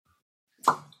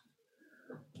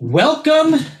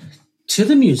Welcome to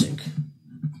the music.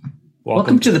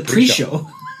 Welcome to the pre-show.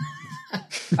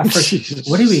 What's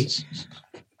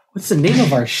the name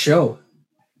of our show?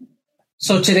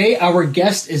 So today our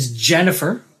guest is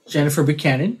Jennifer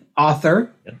Buchanan,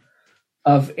 author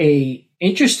of a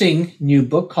interesting new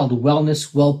book called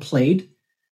Wellness Well Played,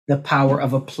 The Power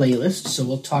of a Playlist. So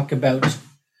we'll talk about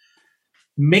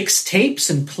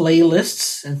mixtapes and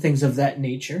playlists and things of that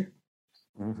nature.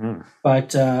 Mm-hmm.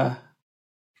 But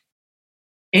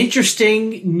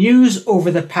interesting news over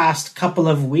the past couple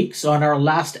of weeks. On our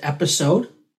last episode,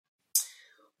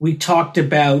 we talked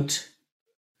about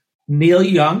Neil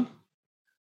Young,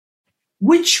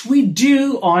 which we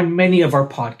do on many of our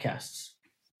podcasts.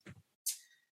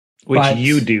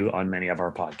 You do on many of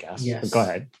our podcasts. Yes. Go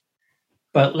ahead.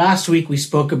 But last week we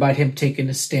spoke about him taking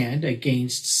a stand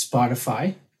against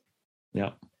Spotify.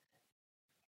 Yeah.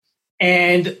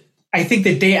 And I think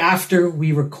the day after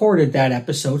we recorded that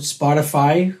episode,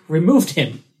 Spotify removed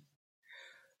him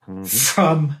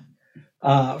from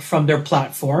their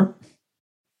platform.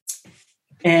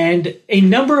 And a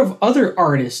number of other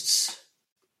artists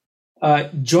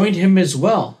joined him as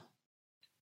well.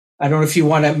 I don't know if you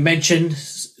want to mention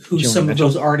who some of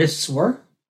those artists were.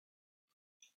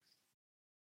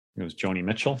 It was Joni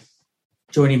Mitchell.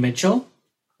 Joni Mitchell.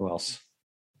 Who else?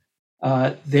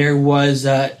 There was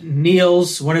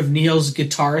one of Neil's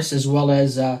guitarists, as well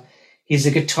as he's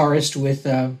a guitarist with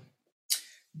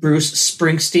Bruce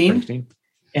Springsteen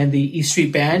and the E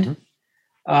Street Band.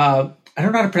 I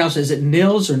don't know how to pronounce it. Is it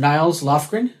Nils or Niles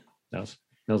Lofgren? Nils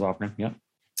Lofgren,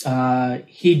 yeah.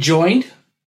 He joined.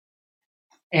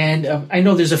 And I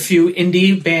know there's a few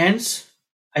indie bands,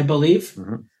 I believe,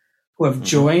 who have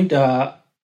joined.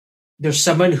 There's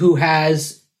someone who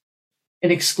has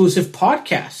an exclusive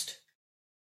podcast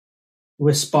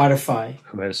with Spotify,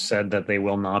 who has said that they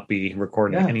will not be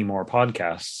recording any more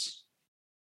podcasts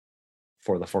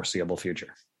for the foreseeable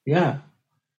future. Yeah.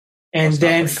 And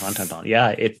then content on.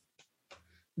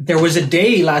 There was a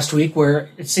day last week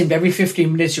where it seemed every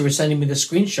 15 minutes you were sending me the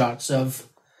screenshots of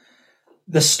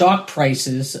the stock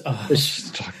prices, the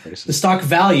stock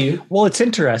value. Well, it's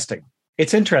interesting.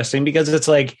 It's interesting because it's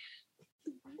like,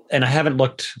 and I haven't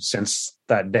looked since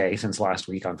that day, since last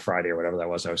week on Friday or whatever that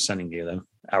was. I was sending you the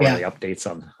hourly updates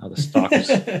on how the stock is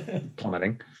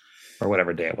plummeting, or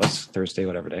whatever day it was, Thursday,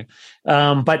 whatever day.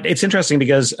 But it's interesting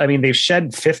because, I mean, they've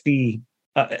shed 50,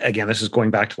 again, this is going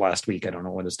back to last week. I don't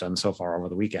know what it's done so far over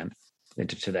the weekend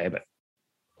into today, but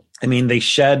I mean, they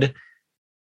shed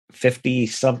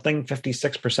 50-something,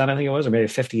 56%, I think it was, or maybe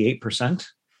 58%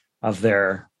 of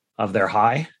their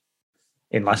high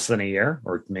in less than a year,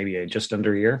 or maybe just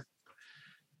under a year.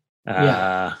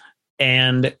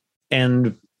 And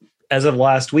as of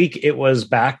last week, it was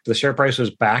back. The share price was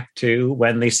back to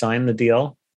when they signed the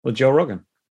deal with Joe Rogan.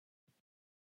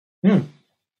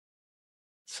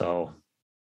 So,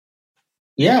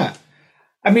 yeah,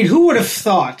 I mean, who would have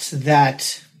thought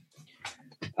that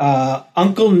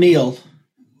Uncle Neil,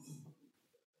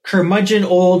 curmudgeon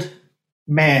old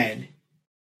man,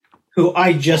 who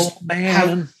I just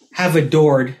have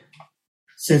adored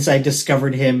since I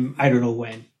discovered him, I don't know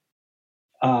when,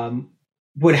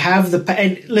 would have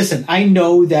and listen, I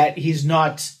know that he's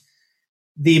not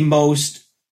the most,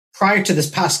 prior to this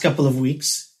past couple of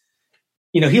weeks,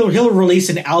 he'll release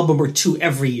an album or two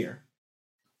every year,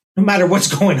 no matter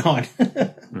what's going on.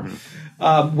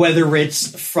 Whether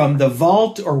it's from the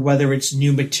vault or whether it's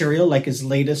new material, like his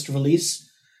latest release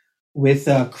with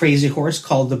Crazy Horse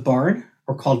called The Barn,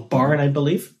 or called Barn, I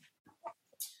believe.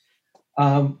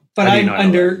 But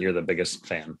you're the biggest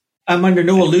fan. I'm under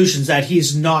no illusions that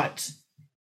he's not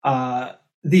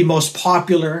the most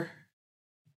popular,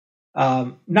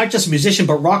 not just musician,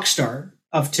 but rock star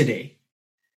of today.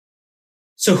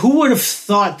 So who would have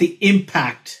thought the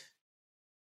impact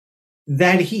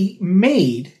that he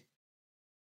made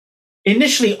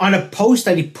initially on a post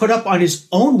that he put up on his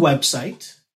own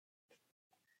website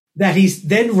that he's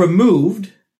then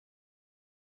removed?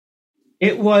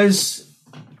 It was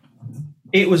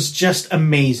just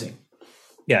amazing.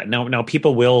 Yeah. Now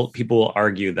people will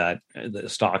argue that the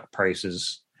stock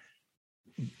prices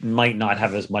might not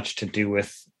have as much to do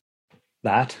with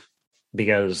that,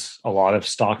 because a lot of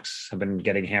stocks have been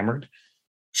getting hammered.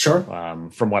 Sure.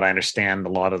 From what I understand, a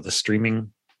lot of the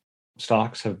streaming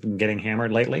stocks have been getting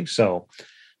hammered lately. So,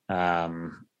 but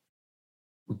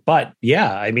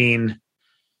yeah, I mean,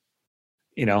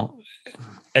 and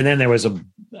then there was a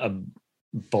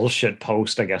bullshit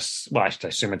post, I guess. Well, I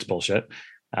assume it's bullshit.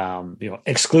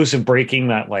 Exclusive breaking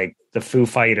that like the Foo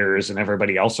Fighters and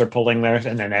everybody else are pulling theirs,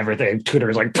 and then everything Twitter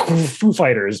is like Foo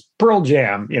Fighters, Pearl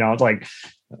Jam. It's like,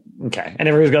 okay, and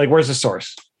everybody's like, "Where's the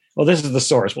source?" well, this is the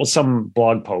source. Well, some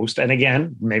blog post. And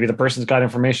again, maybe the person's got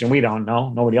information we don't know.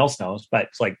 Nobody else knows. But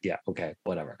it's like, yeah, okay,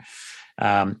 whatever.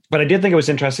 But I did think it was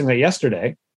interesting that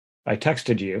yesterday I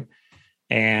texted you,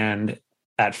 and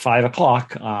at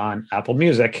 5:00 on Apple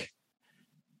Music,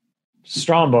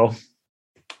 Strombo,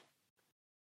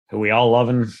 who we all love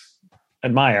and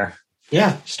admire,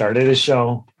 started his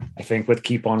show, I think, with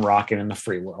Keep on Rocking in the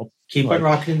Free World. Keep on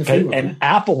Rocking in the Free World. And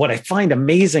Apple, what I find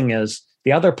amazing is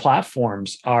the other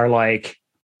platforms are like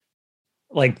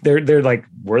they're like,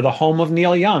 we're the home of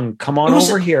Neil Young. Come on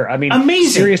over here. I mean,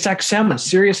 amazing. Sirius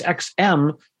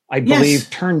XM, I believe,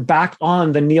 turned back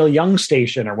on the Neil Young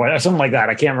station or what, something like that.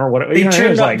 I can't remember what they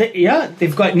turned on.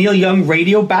 They've got Neil Young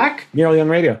Radio back. Neil Young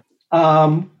Radio.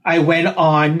 I went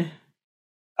on.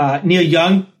 Neil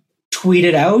Young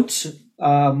tweeted out.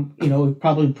 We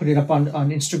probably put it up on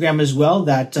Instagram as well.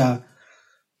 That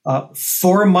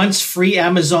 4 months free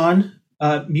Amazon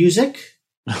Music.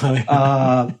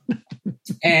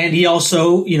 And he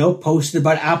also, posted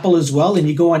about Apple as well. And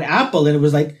you go on Apple, and it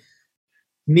was like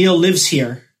Neil lives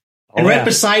here. And right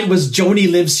beside was Joni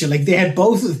Lives Here. Like, they had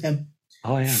both of them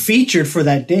featured for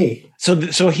that day.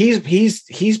 So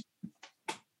he's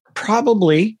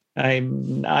probably,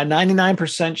 I'm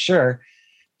 99% sure,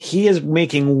 he is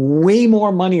making way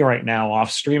more money right now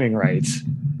off streaming rights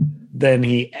than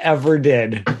he ever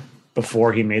did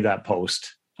before he made that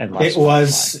post. And it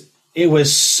was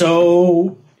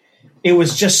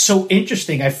just so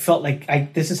interesting. I felt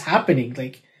like this is happening.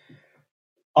 Like,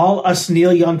 all us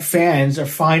Neil Young fans are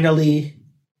finally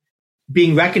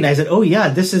being recognized that, oh yeah,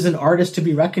 this is an artist to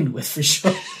be reckoned with for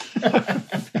sure.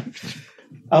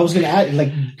 I was going to add,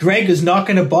 like, Greg is not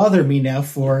going to bother me now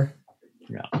for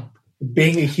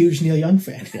being a huge Neil Young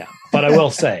fan. Yeah. But I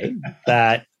will say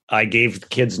that I gave the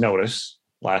kids notice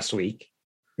last week.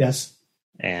 Yes.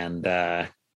 And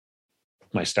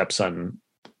my stepson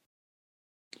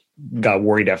got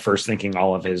worried at first, thinking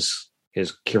all of his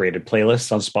curated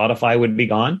playlists on Spotify would be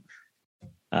gone.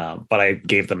 But I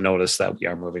gave them notice that we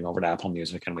are moving over to Apple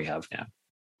Music, and we have now.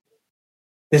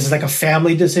 This is like a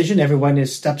family decision. Everyone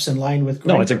steps in line with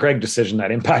Greg. No, it's a Greg decision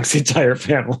that impacts the entire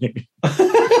family.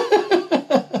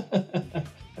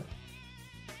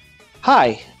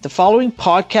 Hi, the following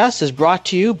podcast is brought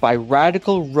to you by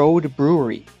Radical Road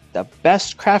Brewery, the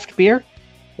best craft beer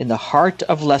in the heart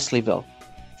of Leslieville.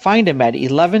 Find them at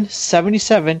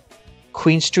 1177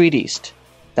 Queen Street East.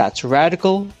 That's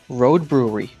Radical Road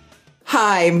Brewery.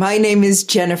 Hi, my name is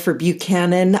Jennifer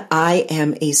Buchanan. I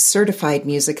am a certified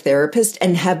music therapist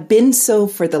and have been so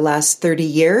for the last 30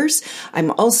 years.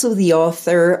 I'm also the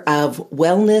author of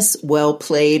Wellness Well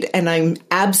Played, and I'm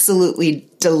absolutely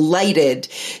delighted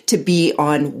to be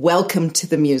on Welcome to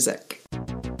the Music.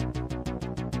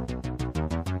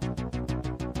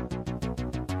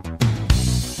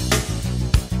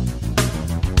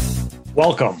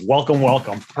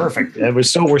 Welcome. Perfect. We're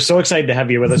so excited to have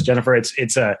you with us, Jennifer.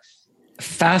 It's a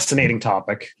fascinating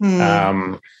topic.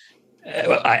 I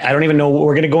don't even know.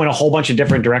 We're going to go in a whole bunch of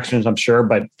different directions, I'm sure,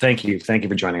 but thank you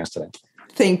for joining us today.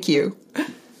 Thank you.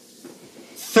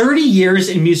 30 years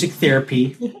in music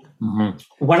therapy. Mm-hmm.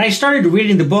 When I started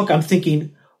reading the book, I'm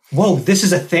thinking, whoa, this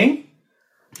is a thing?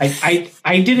 I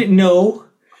didn't know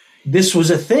this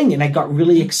was a thing, and I got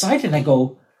really excited. I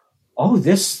go, oh,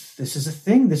 this is a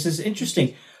thing. This is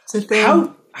interesting. It's a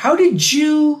thing. How did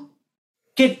you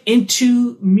get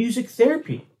into music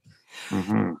therapy?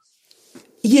 Mm-hmm.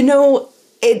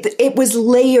 It was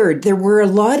layered. There were a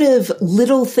lot of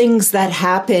little things that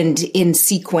happened in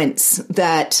sequence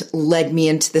that led me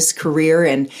into this career.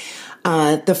 And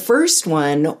the first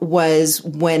one was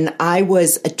when I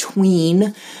was a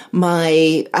tween.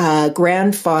 My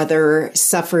grandfather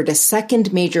suffered a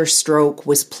second major stroke,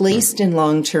 was placed in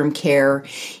long-term care.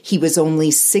 He was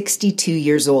only 62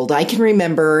 years old. I can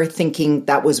remember thinking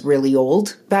that was really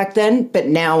old back then, but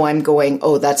now I'm going,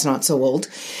 oh, that's not so old.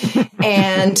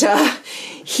 And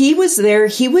he was there.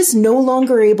 He was no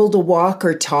longer able to walk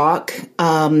or talk.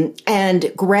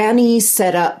 And Granny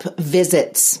set up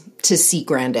visits to see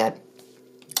Granddad.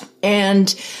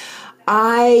 And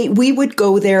we would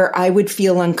go there. I would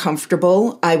feel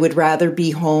uncomfortable. I would rather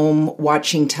be home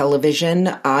watching television.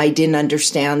 I didn't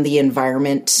understand the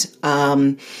environment.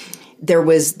 There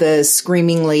was the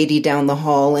screaming lady down the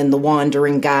hall and the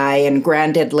wandering guy and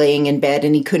Granddad laying in bed,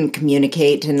 and he couldn't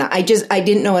communicate. And I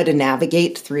didn't know how to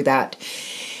navigate through that.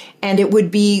 And it would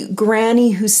be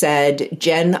Granny who said,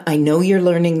 Jen, I know you're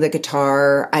learning the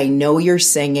guitar. I know you're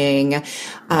singing.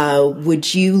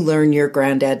 Would you learn your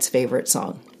granddad's favorite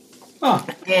song? Oh.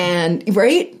 And,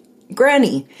 right?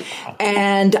 Granny.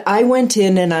 And I went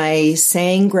in and I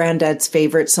sang Granddad's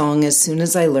favorite song as soon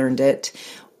as I learned it.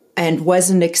 and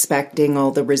wasn't expecting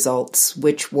all the results,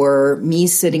 which were me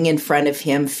sitting in front of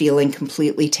him feeling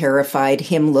completely terrified,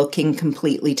 him looking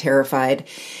completely terrified,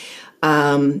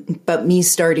 but me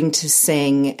starting to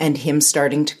sing and him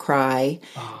starting to cry.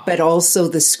 But also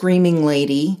the screaming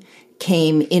lady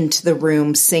came into the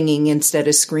room singing instead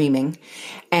of screaming.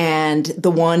 And the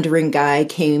wandering guy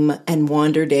came and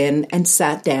wandered in and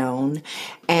sat down,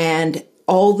 and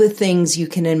all the things you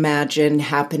can imagine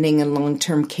happening in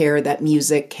long-term care that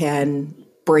music can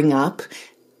bring up,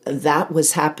 that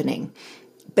was happening.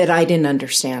 But I didn't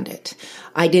understand it.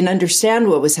 I didn't understand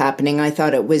what was happening. I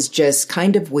thought it was just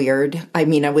kind of weird. I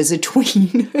mean, I was a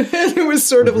tween. It was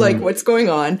sort of like, what's going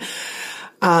on?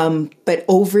 But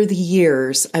over the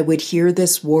years, I would hear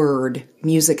this word,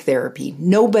 music therapy.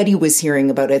 Nobody was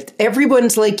hearing about it.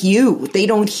 Everyone's like you. They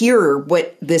don't hear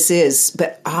what this is,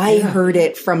 but I heard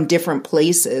it from different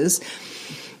places.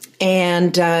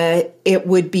 And it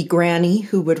would be Granny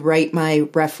who would write my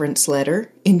reference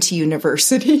letter into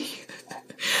university.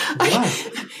 Wow.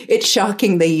 It's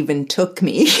shocking they even took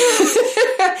me.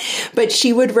 But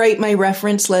she would write my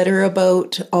reference letter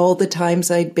about all the times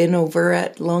I'd been over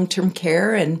at long-term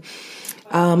care. And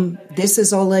this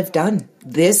is all I've done.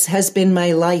 This has been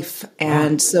my life.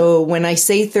 And so when I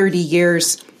say 30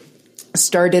 years,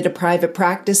 started a private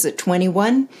practice at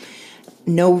 21,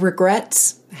 no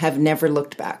regrets, have never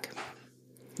looked back.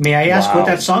 May I ask what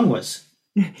that song was?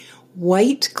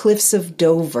 White Cliffs of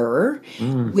Dover,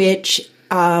 which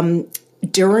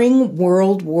during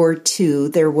World War II,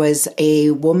 there was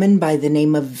a woman by the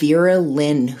name of Vera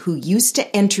Lynn who used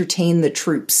to entertain the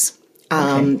troops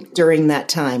during that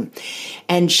time.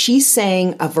 And she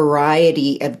sang a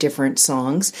variety of different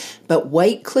songs, but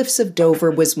White Cliffs of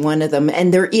Dover was one of them.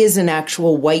 And there is an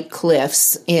actual White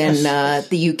Cliffs in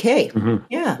the UK. Mm-hmm.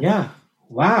 Yeah.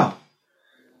 Wow.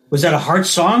 Was that a hard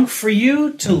song for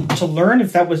you to learn?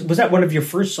 If that was that one of your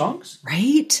first songs?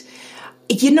 Right.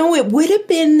 You know, it would have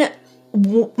been,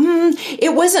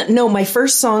 it wasn't, no, my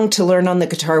first song to learn on the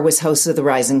guitar was House of the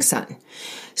Rising Sun.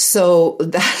 So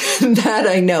that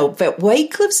I know. But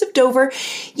White Cliffs of Dover,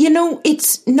 you know,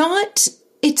 it's not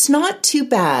too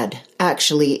bad,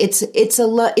 actually.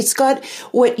 It's got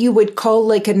what you would call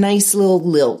like a nice little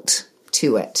lilt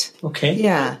to it. Okay.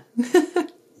 Yeah.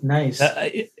 Nice.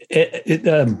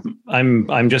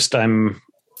 I'm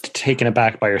taken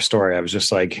aback by your story. I was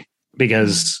just like,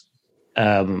 because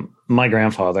my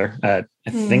grandfather at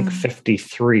I think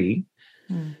 53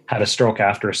 had a stroke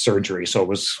after a surgery, so it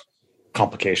was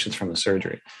complications from the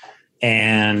surgery,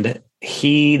 and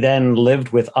he then lived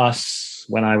with us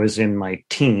when I was in my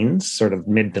teens, sort of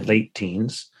mid to late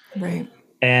teens, right?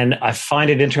 And I find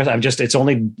it interesting. It's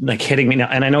only like hitting me now,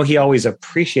 and I know he always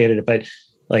appreciated it, but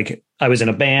like I was in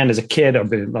a band as a kid,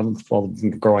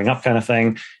 growing up kind of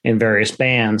thing, in various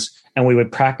bands, and we would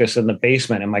practice in the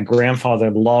basement. And my grandfather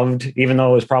loved, even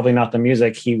though it was probably not the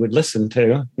music he would listen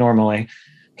to normally,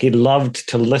 he loved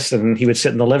to listen. He would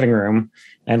sit in the living room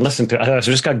and listen to. I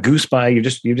just got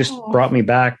goosebumps. You just brought me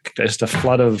back, just a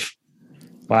flood of,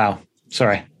 wow.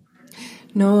 Sorry.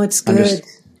 No, it's good.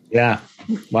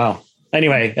 Wow.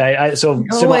 Anyway, I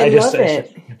love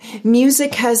it.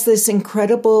 Music has this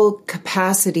incredible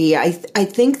capacity. I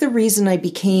think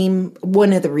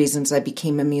one of the reasons I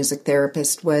became a music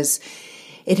therapist was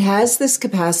it has this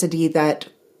capacity that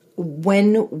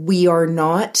when we are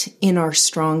not in our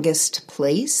strongest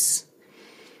place,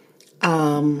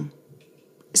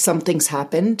 something's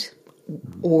happened,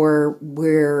 or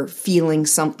we're feeling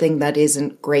something that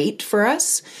isn't great for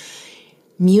us.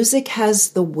 Music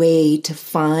has the way to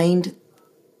find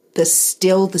the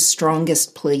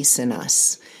strongest place in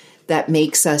us that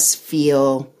makes us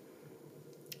feel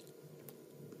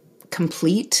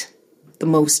complete, the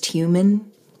most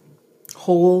human,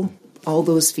 whole, all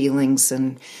those feelings.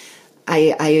 And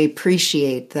I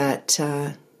appreciate that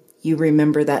you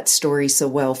remember that story so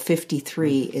well.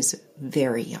 53 is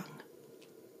very young.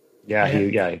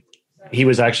 Yeah, he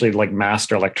was actually like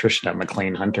master electrician at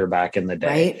McLean Hunter back in the day.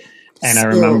 Right? And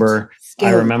Skilled.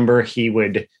 I remember he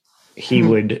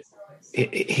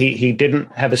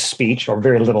didn't have a speech, or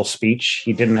very little speech.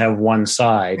 He didn't have one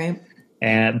side,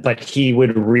 right. But he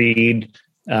would read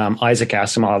Isaac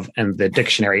Asimov and the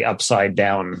dictionary upside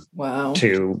down. Wow.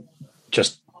 To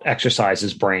just exercise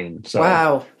his brain. So,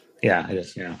 wow. Yeah, it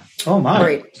is. Yeah. Oh my!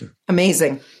 Great.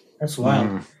 Amazing. That's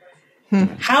wild.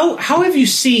 How have you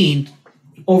seen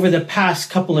over the past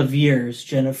couple of years,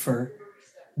 Jennifer,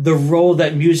 the role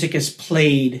that music has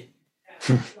played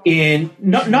in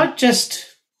not just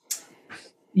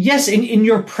in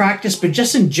your practice, but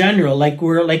just in general?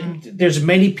 There's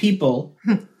many people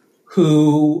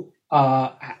who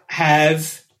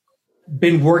have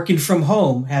been working from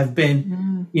home, have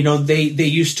been, they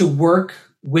used to work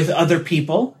with other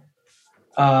people.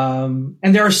 And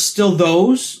there are still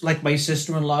those, like my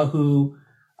sister-in-law, who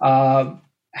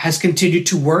has continued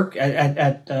to work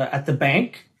at the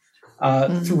bank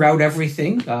throughout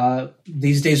everything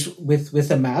these days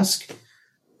with a mask.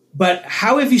 But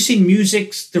how have you seen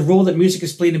the role that music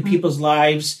has played in people's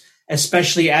lives,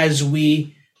 especially as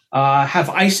we have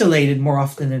isolated more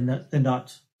often than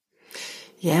not?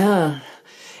 Yeah.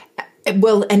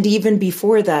 Well, and even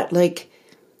before that, like,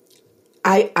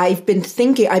 I've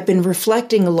been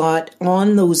reflecting a lot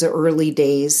on those early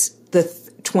days, the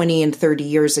 20 and 30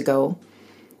 years ago.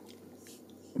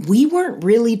 We weren't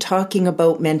really talking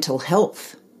about mental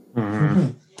health,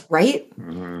 right?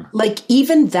 Like,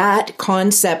 even that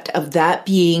concept of that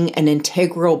being an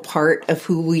integral part of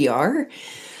who we are,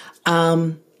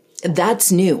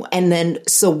 that's new. And then,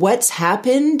 so what's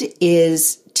happened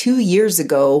is 2 years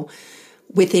ago,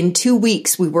 within 2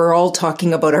 weeks, we were all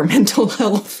talking about our mental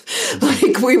health.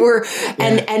 Like, we were,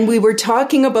 and we were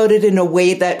talking about it in a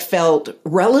way that felt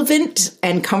relevant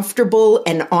and comfortable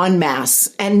and en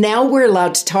masse. And now we're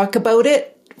allowed to talk about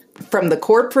it from the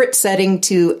corporate setting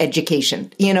to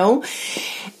education,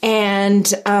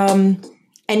 and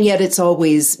yet it's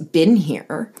always been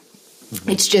here.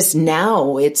 It's just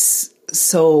now it's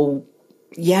so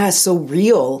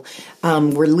real.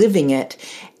 We're living it.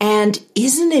 And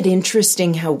isn't it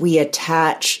interesting how we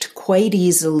attached quite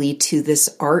easily to this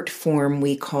art form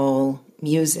we call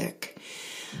music?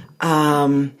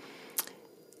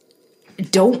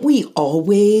 Don't we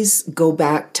always go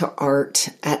back to art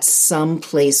at some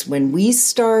place when we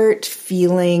start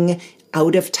feeling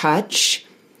out of touch,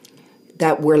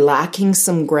 that we're lacking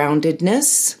some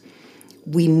groundedness?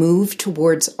 We move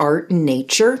towards art and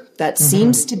nature. That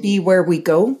seems to be where we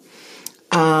go.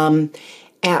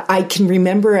 I can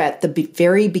remember at the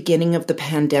very beginning of the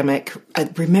pandemic, I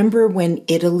remember when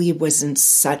Italy was in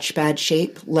such bad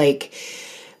shape. Like,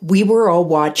 we were all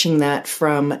watching that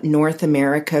from North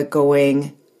America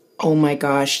going, oh my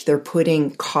gosh, they're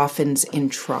putting coffins in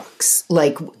trucks.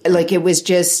 Like it was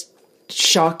just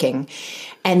shocking.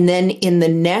 And then in the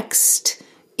next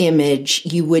image,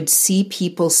 you would see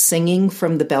people singing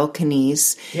from the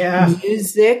balconies. Yeah.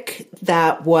 Music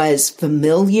that was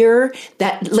familiar,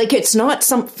 that, like,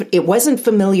 it wasn't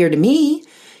familiar to me.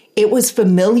 It was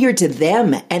familiar to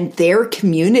them and their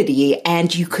community.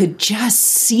 And you could just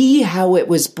see how it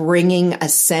was bringing a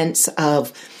sense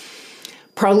of,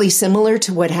 probably similar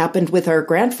to what happened with our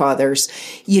grandfathers,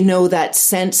 that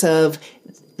sense of,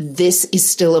 this is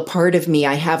still a part of me.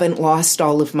 I haven't lost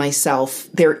all of myself.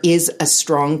 There is a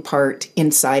strong part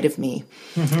inside of me.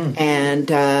 And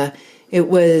that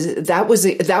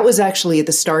was actually at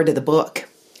the start of the book.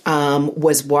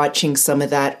 Was watching some of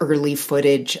that early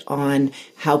footage on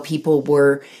how people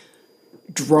were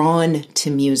drawn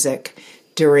to music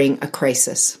during a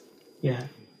crisis. Yeah.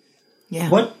 Yeah.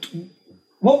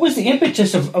 What was the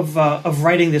impetus of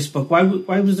writing this book? Why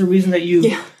was the reason that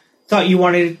you thought you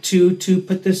wanted to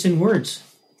put this in words?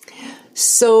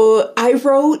 So I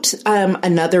wrote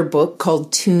another book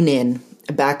called Tune In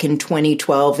back in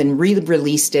 2012 and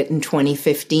re-released it in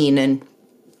 2015, and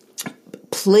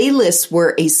playlists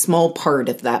were a small part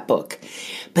of that book.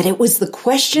 But it was the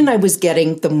question I was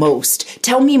getting the most.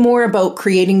 Tell me more about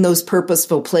creating those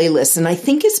purposeful playlists. And I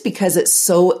think it's because it's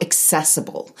so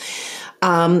accessible.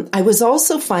 I was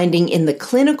also finding in the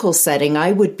clinical setting,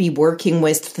 I would be working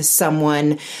with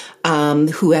someone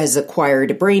who has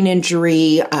acquired a brain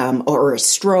injury or a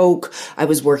stroke. I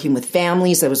was working with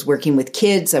families. I was working with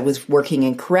kids. I was working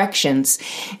in corrections.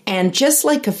 And just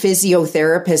like a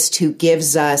physiotherapist who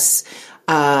gives us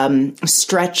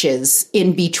stretches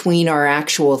in between our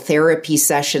actual therapy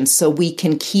sessions so we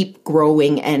can keep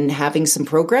growing and having some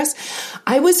progress,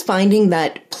 I was finding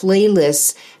that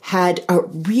playlists had a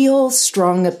real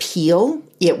strong appeal.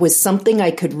 It was something I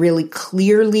could really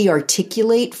clearly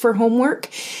articulate for homework.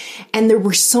 And there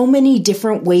were so many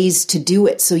different ways to do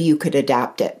it so you could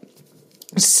adapt it.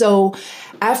 So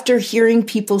after hearing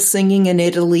people singing in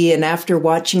Italy and after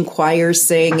watching choirs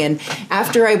sing and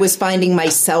after I was finding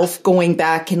myself going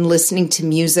back and listening to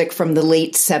music from the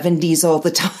late 70s all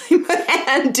the time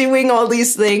and doing all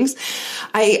these things,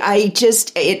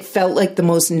 it felt like the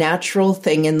most natural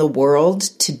thing in the world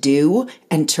to do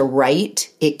and to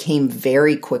write. It came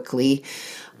very quickly.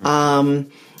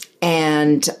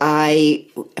 And I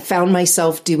found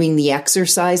myself doing the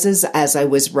exercises as I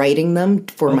was writing them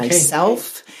for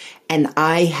myself. And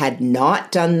I had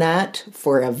not done that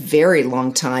for a very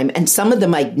long time. And some of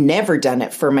them I'd never done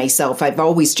it for myself. I've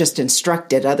always just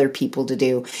instructed other people to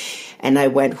do. And I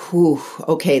went, whew,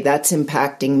 okay, that's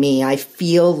impacting me. I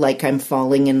feel like I'm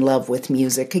falling in love with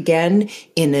music again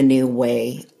in a new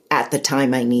way at the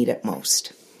time I need it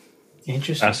most.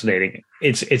 Interesting. Fascinating.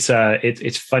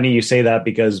 It's funny you say that,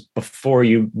 because before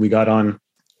we got on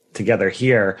together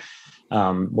here,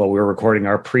 while we were recording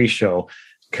our pre-show,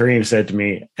 Kareem said to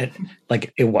me,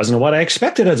 like, it wasn't what I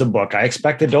expected as a book. I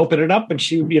expected to open it up and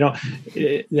she,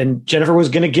 then Jennifer was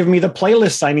going to give me the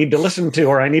playlists I need to listen to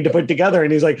or I need to put together.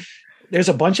 And he's like, there's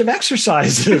a bunch of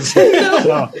exercises.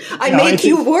 I make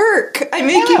you work.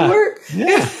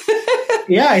 Yeah.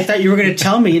 Yeah, I thought you were going to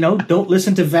tell me, don't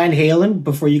listen to Van Halen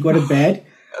before you go to bed.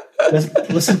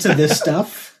 Listen to this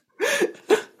stuff.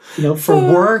 For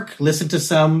work, listen to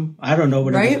some, I don't know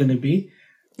what it's going to be.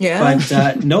 Yeah.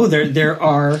 But no, there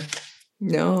are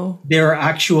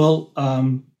actual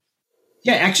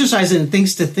exercises and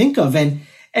things to think of. And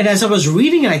as I was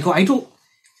reading it, I don't,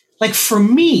 like, for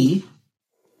me,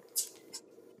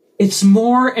 it's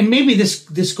more, and maybe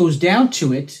this goes down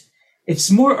to it,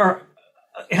 it's more, or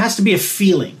it has to be a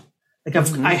feeling. Like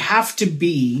I have to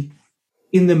be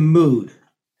in the mood.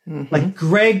 Mm-hmm. Like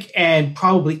Greg and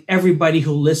probably everybody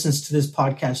who listens to this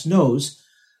podcast knows,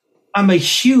 I'm a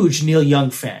huge Neil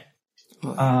Young fan.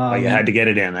 You had to get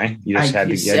it in, eh? You just had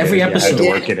to get every it. episode. You had to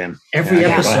work it in. Every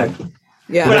episode.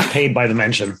 Yeah. But it's paid by the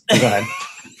mention. Go ahead.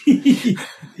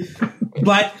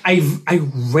 But I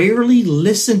rarely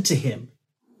listen to him.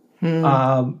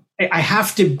 I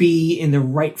have to be in the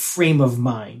right frame of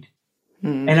mind.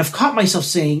 And I've caught myself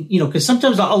saying, because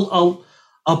sometimes I'll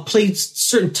play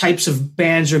certain types of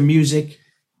bands or music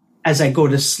as I go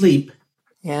to sleep.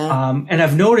 Yeah. And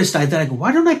I've noticed that I go,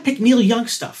 why don't I pick Neil Young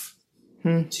stuff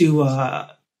to, I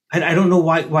don't know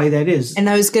why that is. And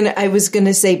I was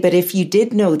gonna say, but if you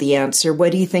did know the answer,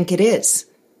 what do you think it is?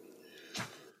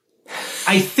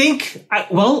 I think I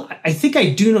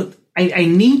do know. I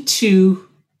need to.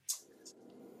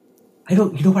 I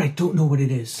don't. You know what? I don't know what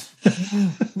it is.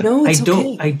 No, it's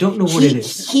okay. I don't know what it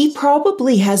is. He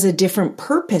probably has a different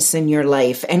purpose in your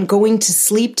life, and going to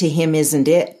sleep to him isn't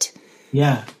it.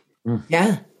 Yeah.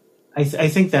 Yeah. I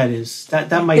think that is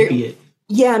that might be it.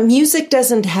 Yeah, music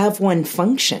doesn't have one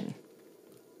function.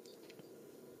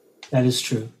 That is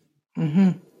true.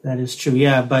 Mm-hmm. That is true.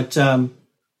 Yeah, but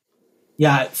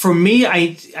for me,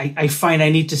 I find I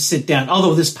need to sit down.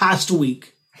 Although this past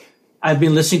week, I've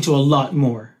been listening to a lot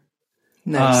more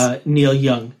Neil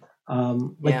Young,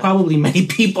 probably many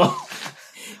people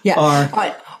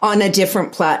are on a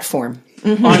different platform.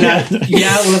 Mm-hmm.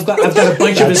 I've got a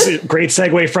bunch of his great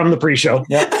segue from the pre-show.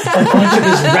 Yeah, a bunch of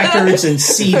his records and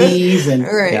CDs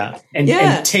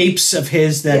and tapes of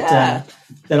his that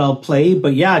I'll play.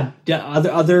 But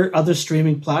other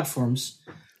streaming platforms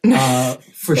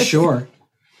for sure.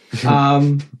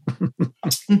 I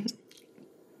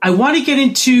want to get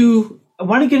into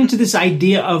this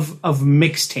idea of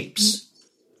mixtapes.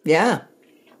 Yeah.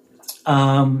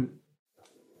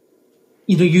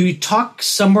 You talk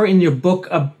somewhere in your book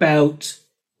about,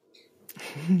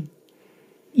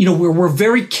 we're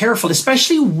very careful,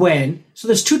 especially so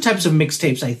there's two types of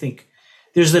mixtapes, I think.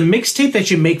 There's the mixtape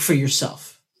that you make for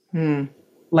yourself,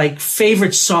 like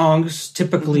favorite songs,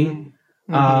 typically.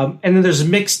 Mm-hmm. And then there's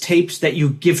mixtapes that you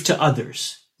give to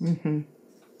others. Mm-hmm.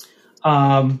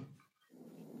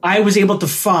 I was able to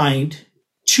find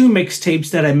two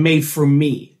mixtapes that I made for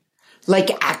me.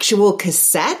 Like actual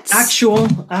cassettes? Actual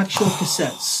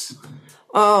cassettes.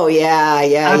 Oh, yeah.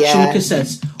 Actual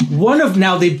cassettes.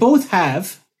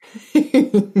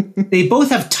 They both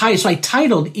have titles. So I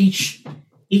titled each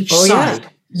side. Yeah.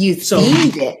 You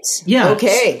themed it. Yeah.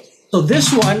 Okay. So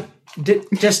this one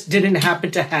just didn't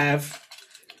happen to have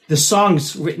the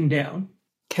songs written down.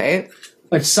 Okay.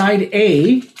 But side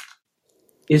A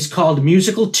is called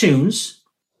Musical Tunes,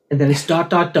 and then it's ...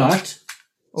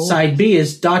 Oh. Side B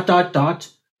is ...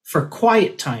 for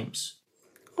quiet times.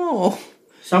 Oh.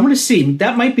 So I'm going to see.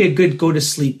 That might be a good go to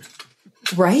sleep.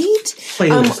 Right?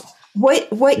 Playlist.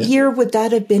 What year would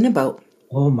that have been about?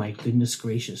 Oh my goodness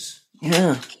gracious.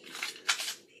 Yeah.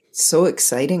 So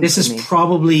exciting. This is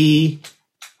probably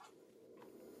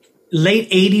late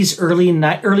 80s, early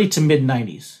to mid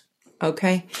 90s.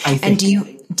 Okay. And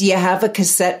do you have a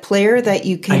cassette player that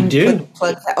you can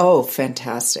plug? Oh,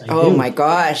 fantastic. Oh my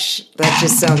gosh. That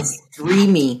just sounds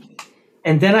dreamy.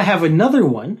 And then I have another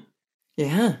one.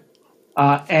 Yeah.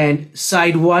 And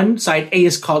side A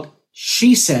is called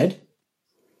She Said.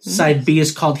 Side B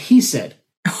is called He Said.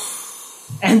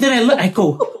 And then I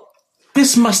go,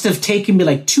 this must have taken me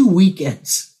like 2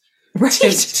 weekends right.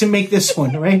 to make this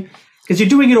one, right? Because you're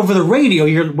doing it over the radio.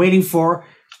 You're waiting for,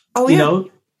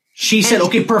 she said,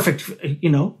 okay, perfect,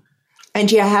 And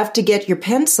you have to get your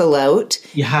pencil out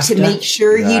to make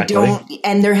sure you don't,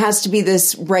 and there has to be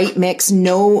this right mix.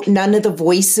 None of the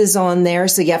voices on there.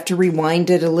 So you have to rewind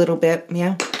it a little bit.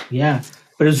 Yeah. Yeah.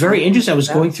 But it was very interesting. I was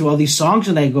going through all these songs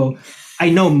and I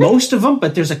know most of them,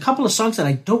 but there's a couple of songs that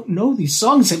I don't know these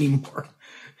songs anymore.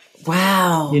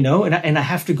 Wow. And I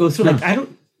have to go through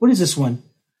what is this one?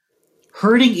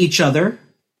 Hurting Each Other.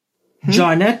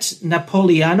 Jonette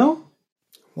Napolitano.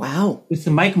 Wow. With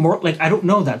the Mike Moore, I don't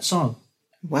know that song.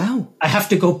 Wow. I have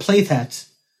to go play that.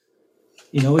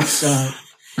 It's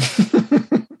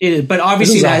but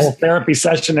obviously this is a whole therapy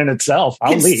session in itself.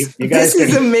 I'll leave. You guys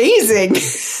is amazing.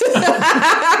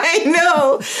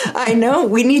 I know.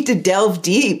 We need to delve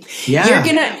deep. Yeah.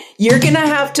 You're gonna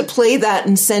have to play that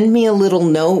and send me a little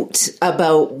note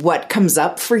about what comes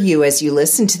up for you as you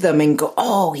listen to them and go,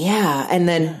 oh yeah. And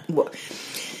then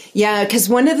because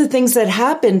one of the things that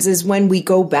happens is when we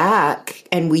go back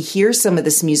and we hear some of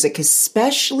this music,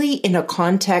 especially in a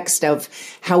context of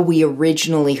how we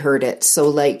originally heard it. So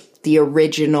like the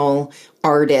original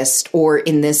artist, or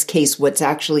in this case, what's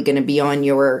actually going to be on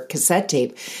your cassette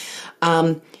tape,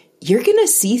 you're going to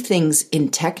see things in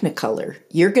Technicolor.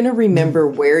 You're going to remember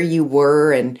where you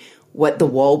were and what the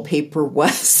wallpaper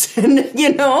was. And,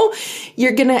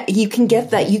 you can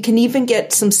get that. You can even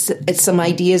get some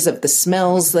ideas of the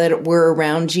smells that were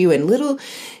around you and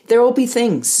there will be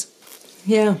things.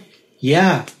 Yeah.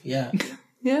 Yeah. Yeah.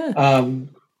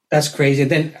 That's crazy.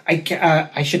 Then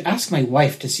I should ask my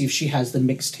wife to see if she has the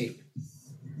mixtape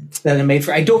that I made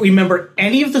for. I don't remember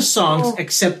any of the songs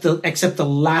except the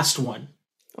last one.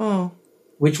 Oh.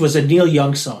 Which was a Neil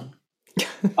Young song,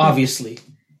 obviously.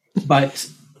 But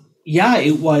yeah,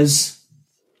 it was.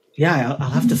 Yeah, I'll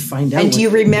have to find out. And do you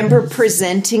remember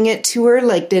presenting it to her?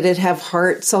 Like, did it have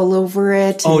hearts all over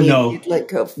it? Oh, no. No.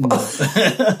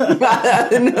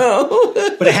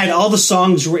 But it had all the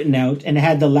songs written out, and it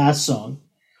had the last song.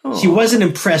 Oh. She wasn't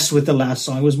impressed with the last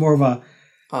song. It was more of a,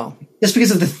 just because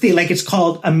of the thing, like it's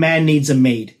called A Man Needs a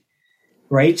Maid,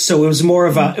 right? So it was more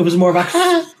of a,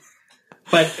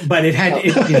 but it had,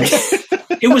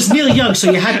 it was Neil Young,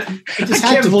 so you had, I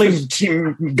can't believe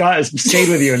God stayed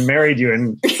with you and married you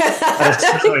and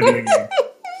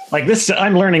like this.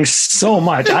 I'm learning so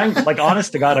much. I'm like,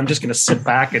 honest to God, I'm just going to sit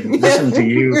back and listen to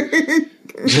you.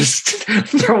 Just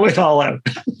throw it all out.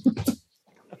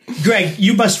 Greg,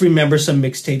 you must remember some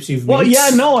mixtapes you've made. Well,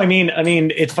 yeah, no, I mean,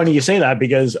 it's funny you say that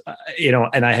because,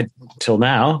 and I had till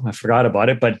now, I forgot about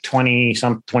it, but 20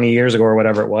 years ago or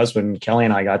whatever it was when Kelly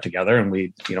and I got together and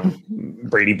we,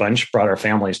 Brady Bunch brought our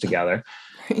families together.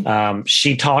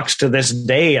 She talks to this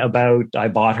day about, I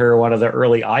bought her one of the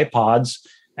early iPods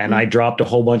and I dropped a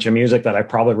whole bunch of music that I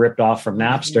probably ripped off from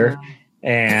Napster.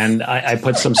 And I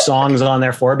put some songs on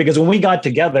there for her because when we got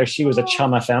together, she was a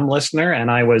Chum FM listener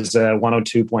and I was a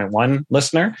 102.1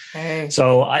 listener. Hey.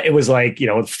 So it was like,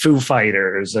 Foo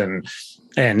Fighters and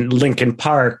Linkin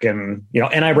Park and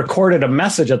I recorded a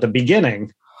message at the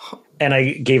beginning and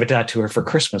I gave it to her for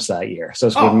Christmas that year. So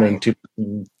it's in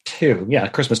 2002. Yeah,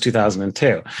 Christmas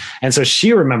 2002. And so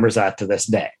she remembers that to this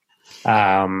day.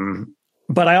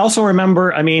 But I also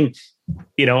remember, I'm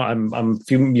a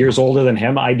few years older than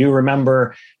him. I do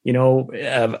remember,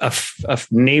 a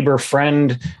neighbor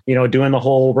friend, doing the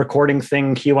whole recording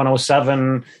thing,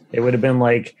 Q107. It would have been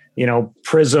like,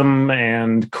 Prism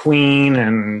and Queen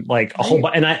and like a whole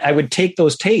bunch. And I would take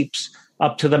those tapes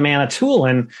up to the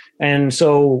Manitoulin. And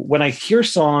so when I hear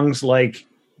songs like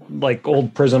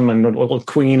old Prism and old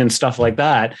Queen and stuff like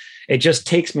that, it just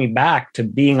takes me back to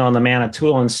being on the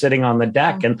Manitoulin and sitting on the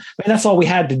deck. And that's all we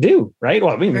had to do, right?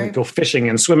 Well, we'd go fishing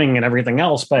and swimming and everything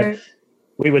else, but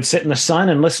we would sit in the sun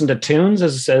and listen to tunes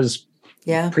as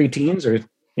preteens or,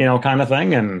 kind of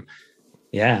thing. And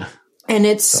yeah. And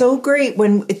it's so great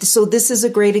so this is a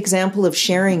great example of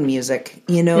sharing music,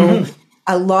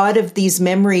 a lot of these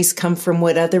memories come from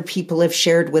what other people have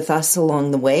shared with us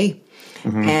along the way.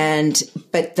 Mm-hmm.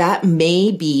 But that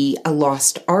may be a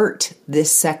lost art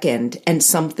this second and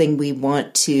something we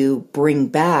want to bring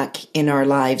back in our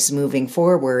lives moving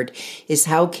forward is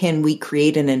how can we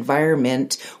create an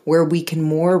environment where we can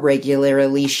more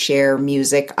regularly share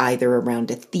music either around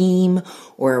a theme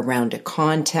or around a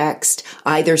context,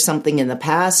 either something in the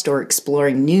past or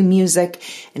exploring new music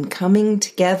and coming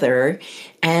together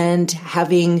and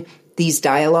having these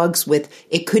dialogues with,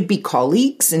 it could be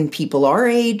colleagues and people our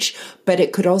age, but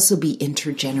it could also be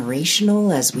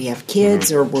intergenerational as we have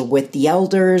kids or we're with the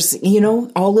elders,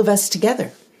 all of us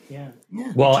together. Yeah.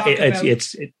 Well,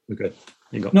 it's good.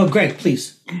 You go. No, Greg,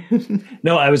 please.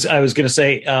 No, I was going to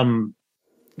say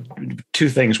two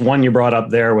things. One you brought up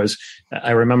there was,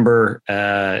 I remember,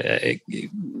 I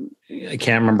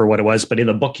can't remember what it was, but in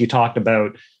the book you talked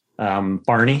about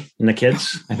Barney and the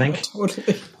kids, I think.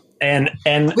 Totally. And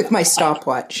With my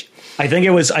stopwatch. I think it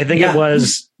was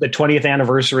the 20th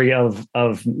anniversary of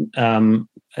 9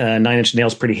 Inch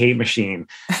Nails' Pretty Hate Machine.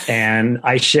 And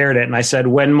I shared it and I said,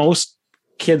 when most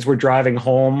kids were driving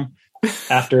home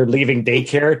after leaving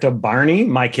daycare to Barney,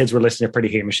 my kids were listening to Pretty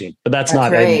Hate Machine. But that's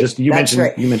not right. you mentioned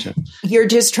right. you mentioned. You're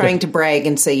just trying to brag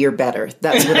and say you're better.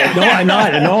 That's what No, I'm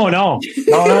not. No.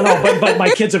 But my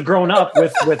kids have grown up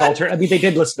with alternative. I mean, they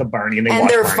did listen to Barney and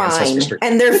they're Barney fine.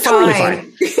 And they're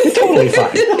fine.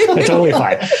 Totally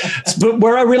fine. But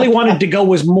where I really wanted to go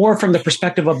was more from the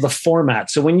perspective of the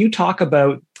format. So when you talk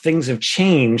about things have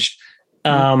changed,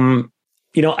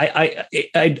 you know,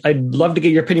 I'd love to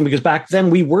get your opinion, because back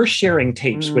then we were sharing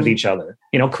tapes with each other.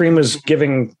 You know, Kareem was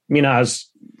giving Minaz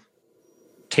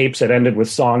tapes that ended with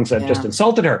songs that just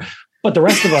insulted her, but the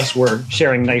rest of us were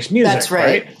sharing nice music. That's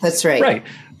right. That's right. Right.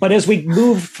 But as we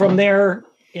moved from there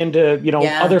into,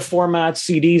 other formats,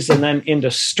 CDs, and then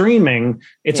into streaming,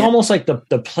 it's almost like the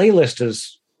playlist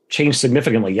has changed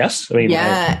significantly. Yes. I mean,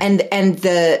 and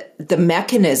the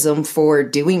mechanism for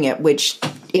doing it, which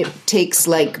it takes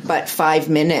but 5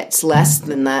 minutes, less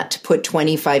than that, to put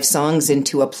 25 songs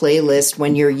into a playlist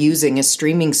when you're using a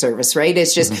streaming service, right?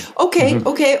 It's just, okay,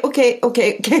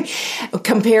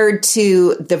 compared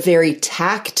to the very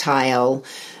tactile,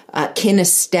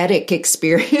 kinesthetic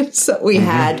experience that we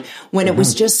had when it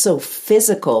was just so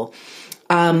physical.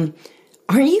 Aren't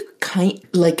you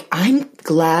I'm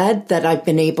glad that I've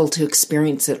been able to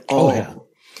experience it all. Oh,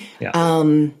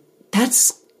 yeah.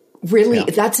 That's really,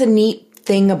 that's a neat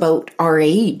thing about our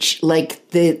age,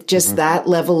 that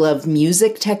level of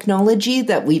music technology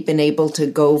that we've been able to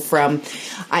go from.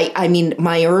 I mean,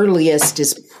 my earliest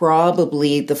is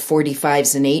probably the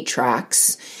 45s and 8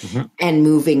 tracks and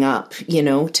moving up, to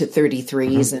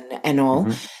 33s and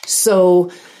all.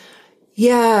 So,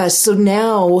 so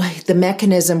now the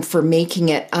mechanism for making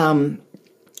it,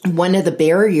 one of the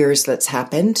barriers that's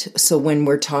happened. So when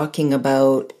we're talking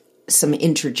about some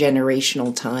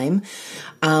intergenerational time,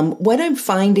 what I'm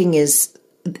finding is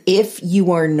if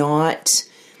you are not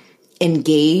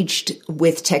engaged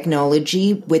with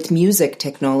technology, with music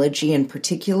technology in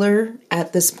particular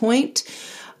at this point,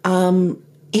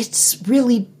 it's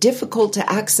really difficult to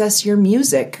access your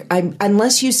music.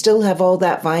 Unless you still have all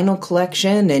that vinyl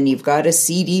collection and you've got a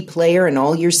CD player and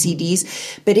all your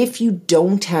CDs. But if you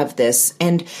don't have this,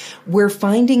 and we're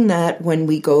finding that when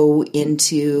we go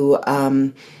into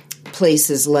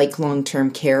places like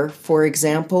long-term care, for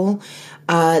example,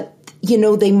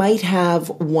 they might have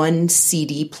one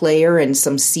CD player and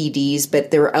some CDs,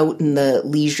 but they're out in the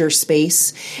leisure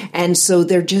space. And so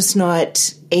they're just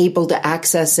not able to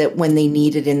access it when they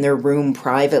need it in their room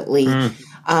privately.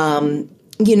 Having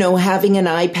an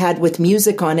iPad with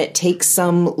music on it takes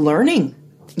some learning,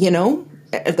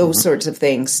 those sorts of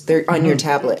things. They're on your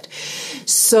tablet.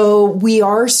 So we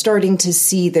are starting to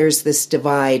see there's this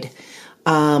divide.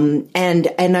 And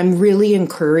I'm really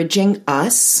encouraging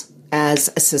us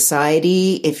as a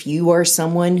society, if you are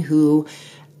someone who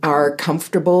are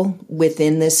comfortable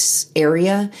within this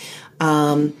area,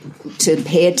 to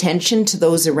pay attention to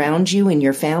those around you and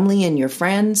your family and your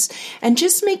friends, and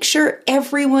just make sure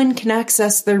everyone can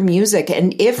access their music.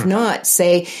 And if not,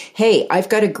 say, hey, I've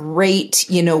got a great,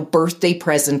 birthday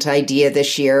present idea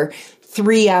this year.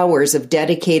 3 hours of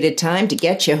dedicated time to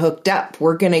get you hooked up.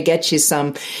 We're going to get you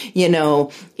some,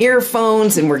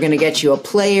 earphones, and we're going to get you a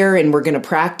player, and we're going to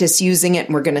practice using it,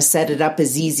 and we're going to set it up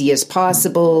as easy as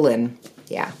possible. And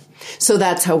so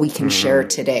that's how we can share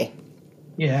today.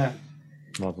 Yeah.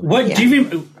 Lovely. What do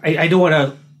you? I don't want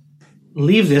to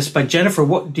leave this, but Jennifer,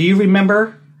 what do you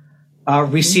remember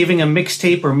receiving a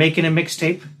mixtape or making a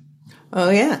mixtape? Oh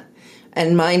yeah,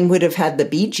 and mine would have had the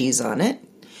Bee Gees on it,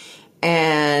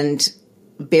 and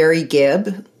Barry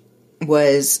Gibb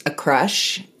was a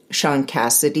crush. Sean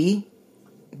Cassidy,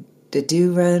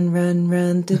 do run, run,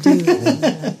 run, do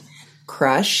run,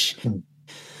 crush.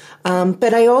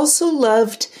 But I also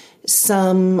loved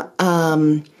some.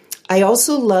 I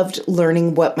also loved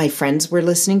learning what my friends were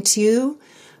listening to,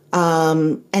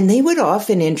 and they would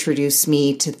often introduce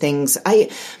me to things.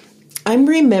 I'm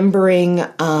remembering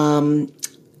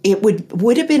it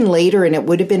would have been later and it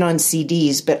would have been on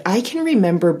CDs, but I can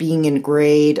remember being in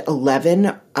grade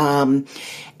 11, and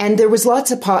there was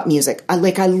lots of pop music. I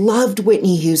loved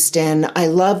Whitney Houston. I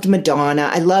loved Madonna.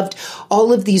 I loved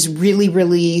all of these really,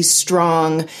 really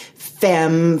strong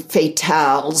femme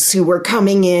fatales who were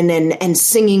coming in and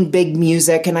singing big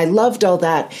music, and I loved all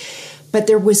that. But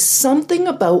there was something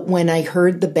about when I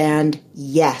heard the band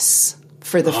Yes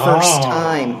for the first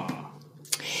time.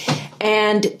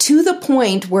 And to the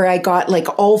point where I got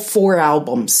like all 4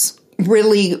 albums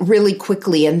really, really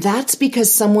quickly. And that's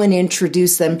because someone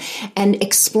introduced them and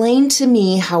explained to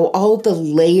me how all the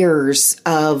layers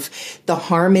of the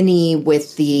harmony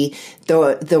with the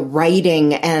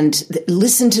writing and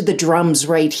listen to the drums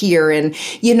right here. And,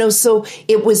 so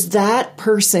it was that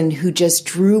person who just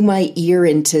drew my ear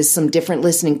into some different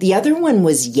listening. The other one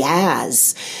was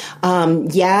Yaz.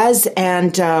 Yaz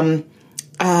and,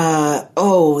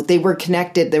 they were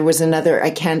connected. There was another, I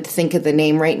can't think of the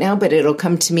name right now, but it'll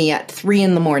come to me at 3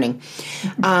 a.m.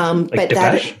 But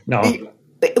Depeche? No.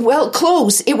 Well,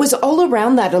 close. It was all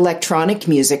around that electronic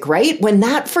music, right? When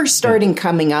that first started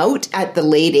coming out at the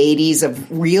late 80s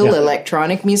of real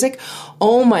electronic music,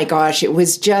 oh my gosh, it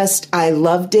was just, I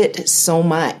loved it so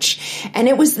much. And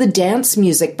it was the dance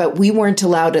music, but we weren't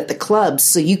allowed at the clubs,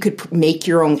 so you could make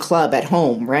your own club at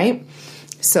home, right?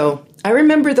 So I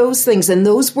remember those things, and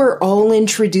those were all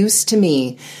introduced to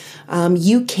me.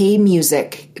 UK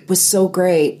music was so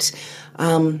great.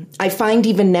 I find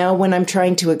even now when I'm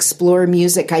trying to explore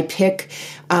music, I pick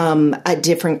a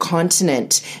different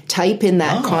continent, type in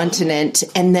that continent,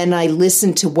 and then I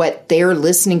listen to what they're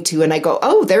listening to, and I go,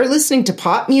 oh, they're listening to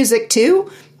pop music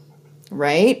too?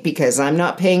 Right? Because I'm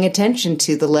not paying attention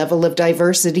to the level of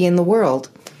diversity in the world.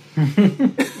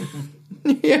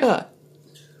 Yeah.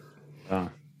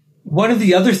 One of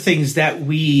the other things that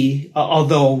we,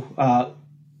 although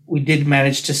we did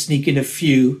manage to sneak in a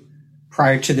few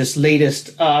prior to this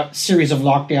latest series of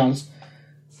lockdowns,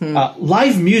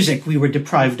 live music we were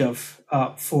deprived of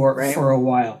for a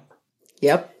while.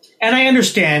 Yep. And I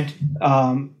understand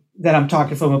that I'm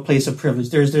talking from a place of privilege.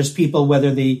 There's people,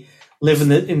 whether they live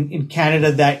in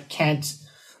Canada, that can't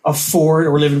afford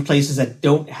or live in places that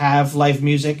don't have live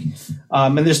music,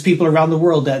 and there's people around the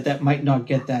world that might not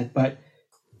get that, but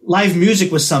live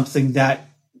music was something that,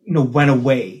 went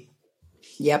away.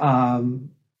 Yep.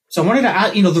 So I wanted to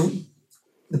ask,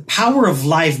 the power of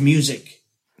live music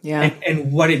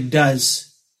and what it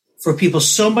does for people,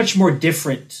 so much more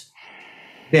different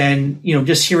than,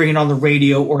 just hearing it on the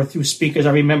radio or through speakers.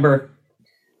 I remember,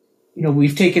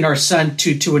 we've taken our son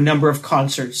to a number of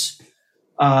concerts,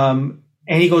 and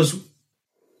he goes,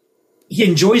 he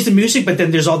enjoys the music, but then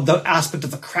there's all the aspect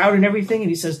of the crowd and everything. And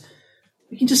he says,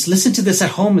 we can just listen to this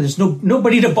at home, and there's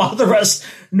nobody to bother us,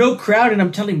 no crowd. And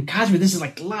I'm telling him, Cosme, this is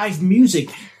like live music.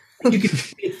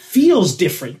 It feels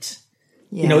different.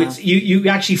 Yeah. It's you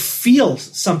actually feel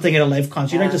something at a live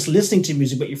concert. You're not just listening to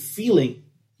music, but you're feeling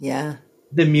the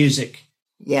music.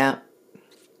 Yeah.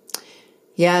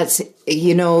 Yeah, it's,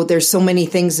 there's so many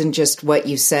things in just what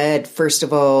you said. First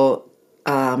of all,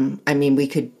 we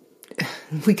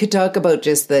could talk about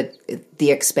just the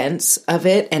expense of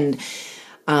it, and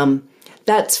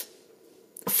that's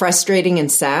frustrating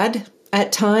and sad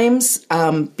at times,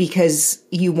 because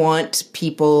you want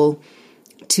people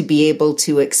to be able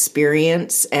to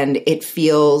experience, and it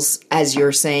feels, as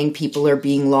you're saying, people are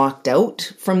being locked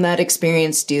out from that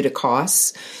experience due to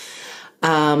costs.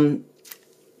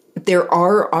 There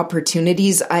are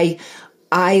opportunities. I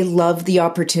love the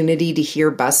opportunity to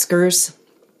hear buskers.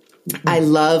 Mm-hmm. I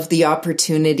love the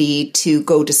opportunity to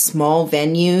go to small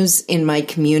venues in my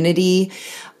community.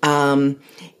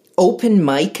 Open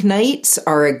mic nights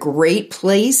are a great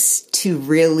place to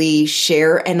really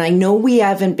share. And I know we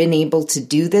haven't been able to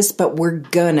do this, but we're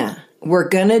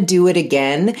gonna do it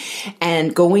again.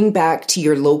 And going back to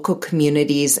your local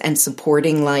communities and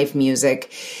supporting live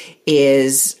music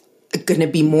is going to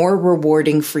be more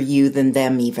rewarding for you than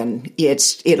them even.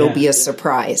 It'll be a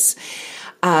surprise.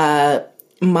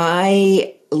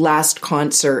 My last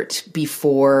concert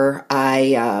before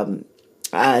the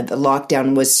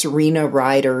lockdown was Serena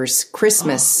Ryder's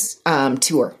Christmas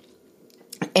tour.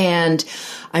 And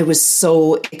I was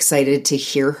so excited to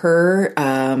hear her.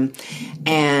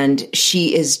 And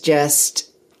she is just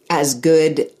as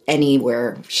good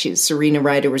anywhere. Serena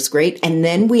Ryder was great. And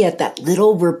then we had that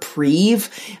little reprieve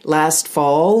last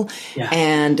fall. Yeah.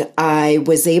 And I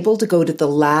was able to go to the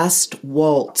Last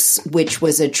Waltz, which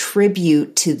was a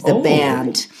tribute to the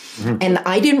band. Mm-hmm. And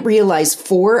I didn't realize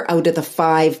 4 out of the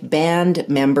 5 band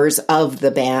members of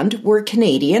the band were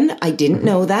Canadian. I didn't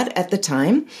know that at the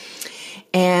time.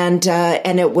 And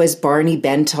it was Barney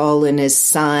Bentall and his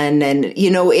son. And,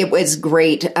 you know, it was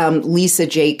great. Lisa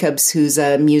Jacobs, who's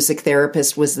a music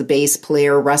therapist, was the bass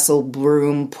player. Russell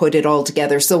Broom put it all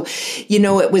together. So, you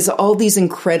know, it was all these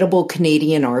incredible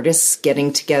Canadian artists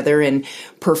getting together and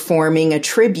performing a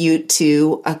tribute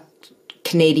to a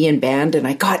Canadian band, and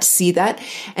I got to see that,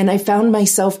 and I found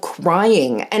myself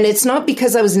crying. And it's not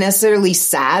because I was necessarily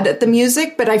sad at the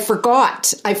music, but I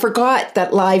forgot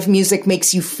that live music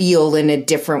makes you feel in a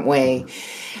different way.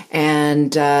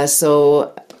 And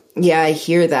so, yeah, I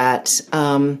hear that.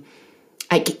 I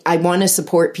want to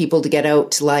support people to get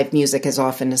out to live music as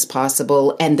often as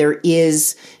possible. And there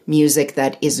is music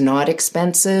that is not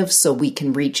expensive, so we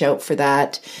can reach out for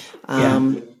that.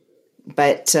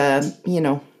 But, you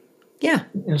know, yeah.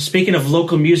 You know, speaking of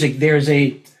local music, there's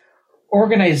a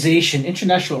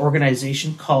international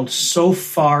organization called So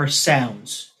Far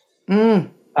Sounds.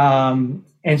 And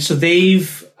so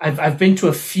I've been to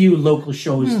a few local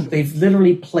shows. They've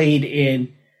literally played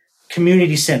in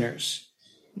community centers.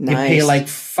 Nice. You pay like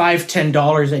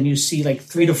 $5-10 and you see like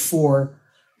 3 to 4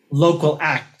 local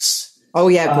acts. Oh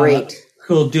yeah, great.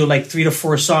 Who'll do like 3 to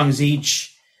 4 songs each.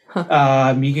 You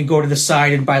can go to the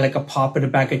side and buy like a pop and a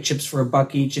bag of chips for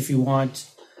 $1 each if you want.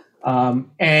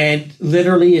 And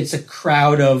literally it's a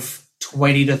crowd of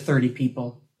 20 to 30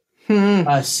 people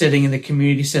sitting in the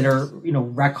community center, you know,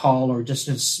 rec hall or just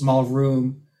in a small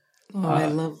room. Oh, I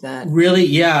love that. Really,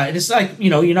 yeah. And it's like, you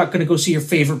know, you're not going to go see your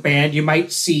favorite band. You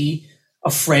might see a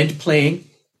friend playing,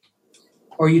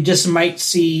 or you just might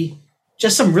see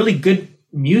just some really good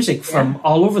music from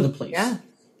all over the place. Yeah.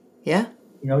 Yeah.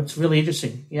 You know, it's really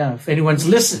interesting. Yeah. If anyone's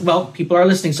listening, well, people are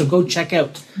listening, so go check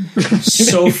out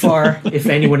So Far if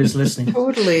anyone is listening.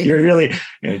 Totally. You're really...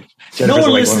 No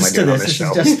one listens to this. This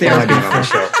is just therapy.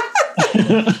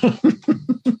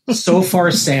 So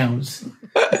Far Sounds.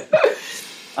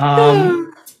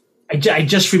 I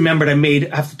just remembered I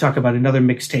have to talk about another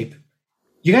mixtape.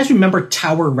 You guys remember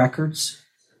Tower Records?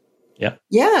 Yep.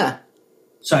 Yeah.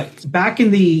 So back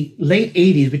in the late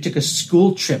 80s, we took a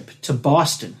school trip to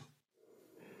Boston.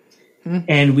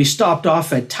 And we stopped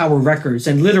off at Tower Records,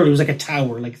 and literally it was like a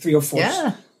tower, like 3 or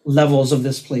 4 levels of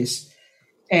this place.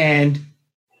 And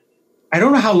I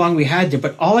don't know how long we had there,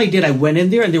 but all I went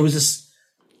in there, and there was this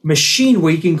machine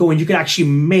where you can go and you can actually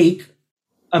make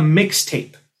a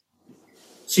mixtape.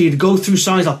 So you'd go through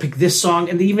songs, I'll pick this song,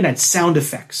 and they even had sound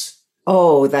effects.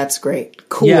 Oh, that's great.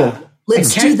 Cool. Yeah.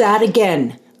 Let's do that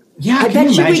again. Yeah, I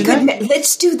bet you we could.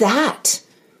 Let's do that.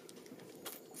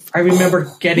 I remember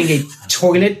getting a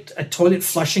toilet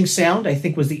flushing sound, I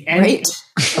think was the end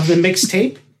of the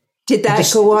mixtape. Did that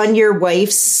go on your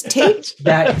wife's tape?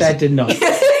 That did not. Because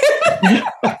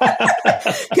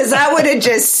that would have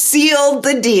just sealed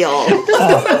the deal.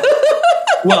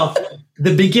 Well,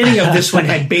 the beginning of this one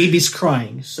had babies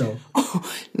crying, so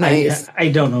nice. I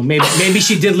don't know. Maybe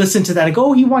she did listen to that and go,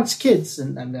 "Oh, he wants kids,"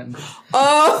 and then.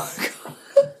 Oh.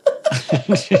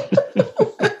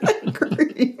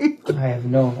 I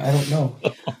don't know.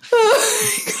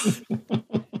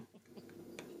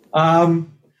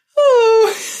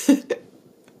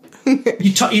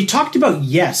 You talked about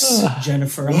Yes,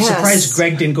 Jennifer. I'm surprised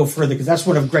Greg didn't go further because that's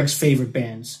one of Greg's favorite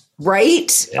bands.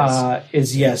 Right?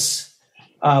 Is Yes.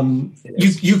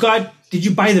 Did you buy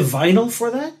the vinyl for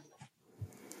that?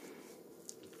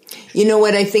 You know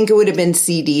what? I think it would have been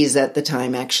CDs at the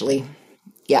time, actually.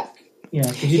 Yeah.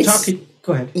 Yeah.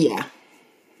 Go ahead. Yeah.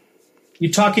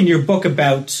 You talk in your book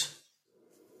about,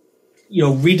 you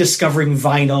know, rediscovering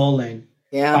vinyl and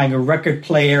buying a record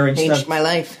player and Changed stuff. my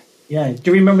life. Yeah. Do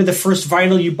you remember the first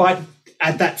vinyl you bought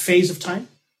at that phase of time?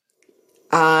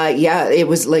 Yeah, it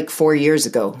was like 4 years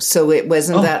ago. So it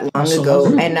wasn't that long ago.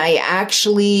 And I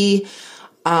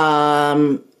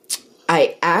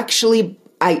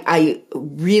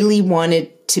really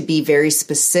wanted to be very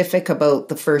specific about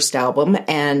the first album,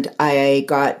 and I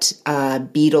got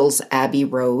Beatles' Abbey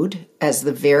Road as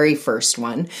the very first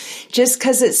one, just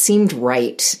because it seemed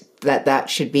right that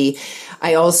should be.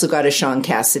 I also got a Sean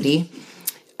Cassidy,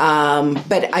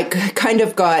 but I kind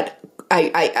of got.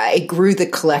 I grew the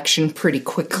collection pretty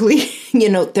quickly. You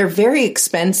know, they're very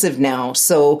expensive now,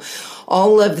 so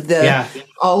all of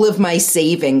my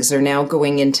savings are now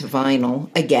going into vinyl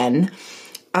again.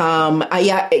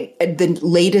 The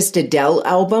latest Adele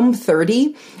album,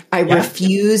 30, I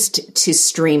refused to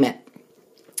stream it.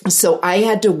 So I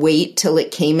had to wait till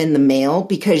it came in the mail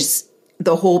because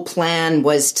the whole plan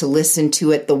was to listen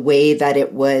to it the way that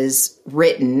it was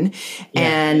written. Yeah.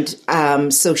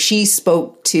 And so she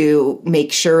spoke to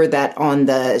make sure that on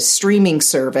the streaming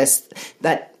service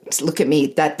that, look at me,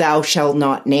 that thou shalt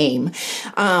not name.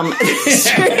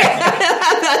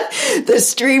 The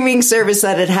streaming service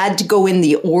that it had to go in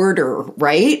the order,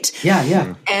 right?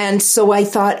 Yeah. And so I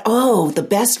thought, the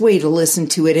best way to listen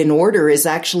to it in order is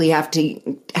actually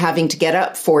having to get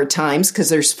up 4 times because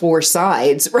there's 4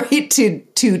 sides, right? To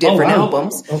 2 different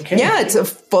albums. Okay. Yeah, it's a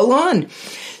full on.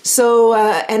 So,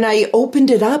 and I opened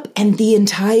it up and the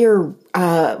entire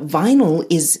vinyl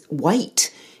is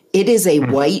white. It is a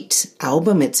white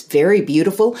album. It's very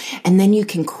beautiful. And then you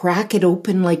can crack it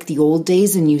open like the old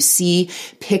days and you see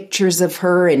pictures of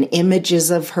her and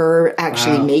images of her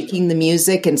actually making the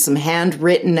music and some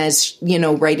handwritten as,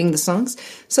 writing the songs.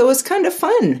 So it's kind of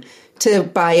fun to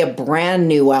buy a brand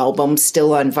new album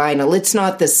still on vinyl. It's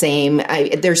not the same.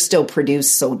 They're still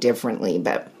produced so differently,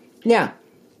 but yeah.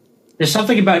 There's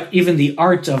something about even the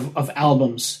art of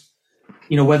albums,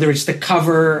 whether it's the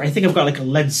cover. I think I've got like a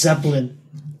Led Zeppelin.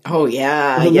 Oh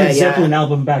yeah, Led Zeppelin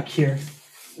album back here.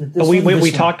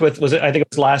 We talked with, I think it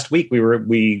was last week, we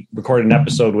recorded an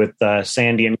episode with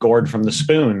Sandy and Gord from the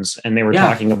Spoons, and they were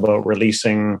talking about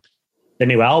releasing the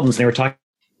new albums. And they were talking.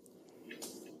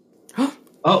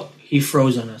 Oh, he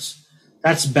froze on us.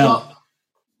 That's Bell.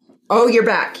 Oh, you're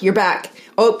back. You're back.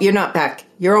 Oh, you're not back.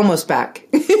 You're almost back.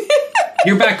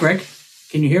 You're back, Greg.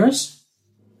 Can you hear us?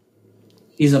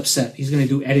 He's upset. He's going to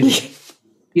do editing.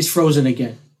 He's frozen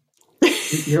again.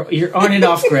 You're on and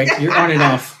off, Greg. You're on and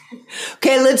off.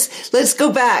 Okay, let's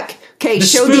go back. Okay,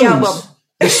 show Spoons. the album.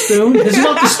 The Spoon. This is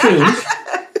not the Spoon.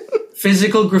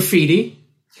 Physical graffiti.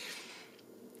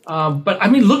 But I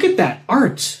mean, look at that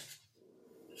art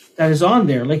that is on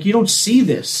there. Like, you don't see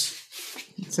this.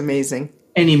 It's amazing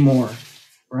anymore,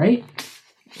 right?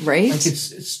 Right. Like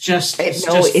it's just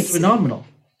phenomenal.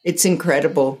 It's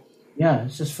incredible. Yeah,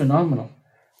 it's just phenomenal.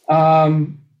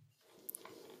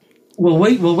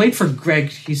 We'll wait for Greg.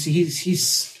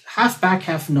 He's half back,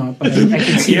 half not. But I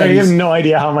can see. You have no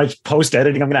idea how much post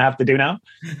editing I'm going to have to do now.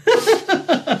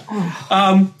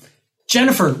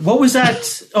 Jennifer, what was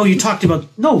that? Oh, you talked about.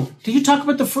 No, did you talk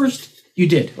about the first? You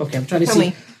did. Okay, I'm trying to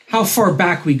see how far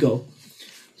back we go.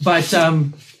 But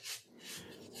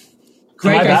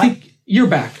Greg, I think you're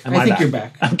back. I think you're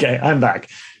back. Okay, I'm back.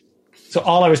 So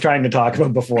all I was trying to talk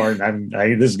about before, and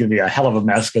this is going to be a hell of a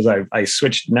mess because I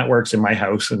switched networks in my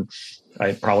house, and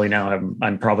I'm probably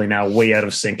now way out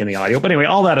of sync in the audio. But anyway,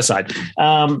 all that aside,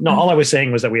 all I was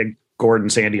saying was that we had Gord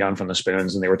and Sandy on from the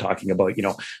Spoons, and they were talking about,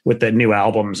 with the new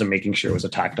albums and making sure it was a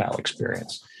tactile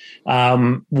experience.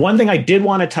 One thing I did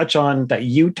want to touch on that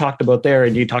you talked about there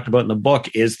and you talked about in the book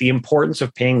is the importance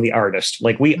of paying the artist.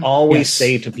 Like we always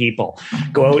say to people,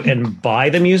 go out and buy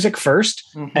the music first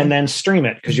and then stream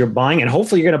it because you're buying, and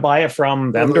hopefully you're going to buy it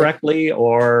from them directly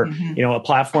or, a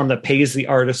platform that pays the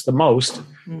artist the most,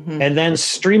 and then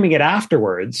streaming it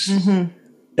afterwards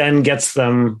then gets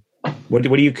them, what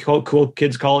do you cool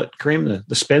kids call it, Kareem?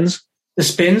 The spins? The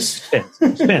spins.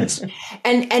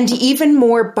 And even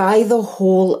more, buy the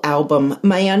whole album.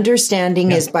 My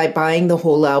understanding is by buying the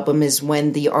whole album is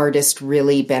when the artist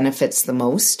really benefits the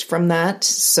most from that.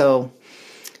 So,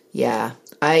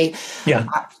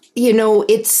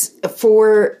 it's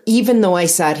for, even though I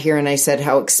sat here and I said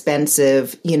how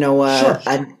expensive,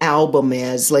 an album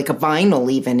is, like a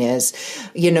vinyl even is,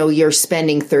 you're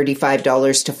spending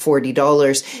 $35 to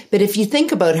 $40. But if you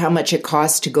think about how much it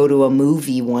costs to go to a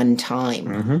movie one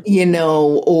time,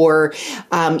 or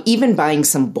even buying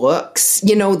some books,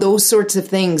 those sorts of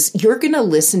things, you're going to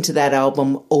listen to that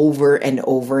album over and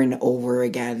over and over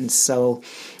again. So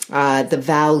the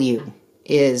value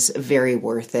is very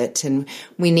worth it. And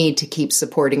we need to keep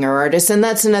supporting our artists. And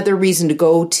that's another reason to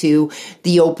go to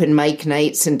the open mic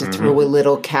nights and to throw a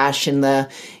little cash in the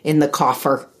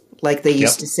coffer, like they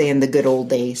used to say in the good old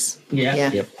days.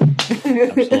 Yeah. Yep.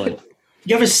 Absolutely.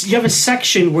 You have a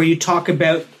section where you talk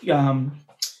about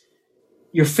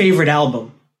your favorite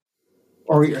album.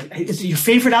 Or is it your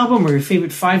favorite album or your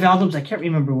favorite 5 albums? I can't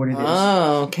remember what it is.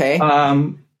 Oh, okay.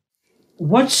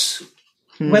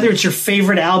 Whether it's your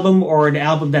favorite album or an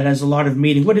album that has a lot of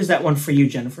meaning, what is that one for you,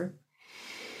 Jennifer?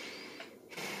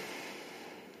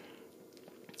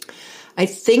 I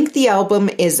think the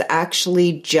album is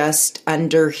actually just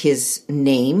under his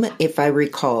name, if I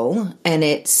recall, and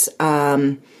it's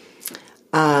Keb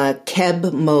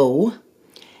Mo.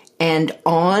 And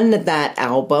on that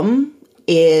album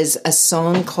is a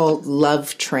song called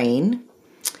Love Train.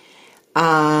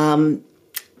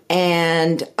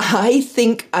 And I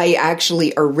think I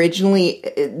actually originally,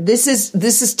 this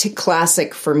is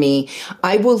classic for me.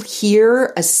 I will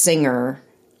hear a singer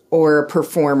or a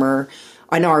performer,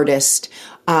 an artist,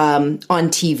 on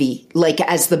TV, like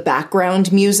as the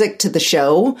background music to the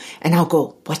show. And I'll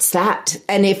go, what's that?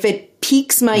 And if it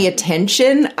piques my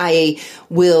attention, I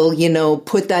will,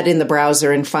 put that in the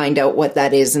browser and find out what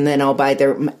that is, and then I'll buy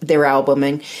their album.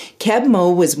 And Keb'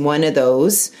 Mo' was one of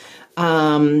those.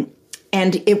 And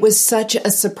it was such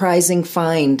a surprising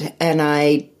find, and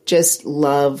I just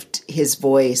loved his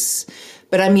voice.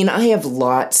 But I mean, I have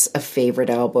lots of favorite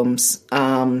albums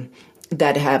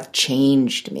that have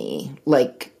changed me,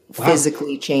 like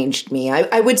physically changed me.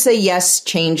 I would say, yes,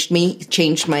 changed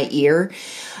my ear.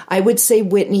 I would say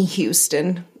Whitney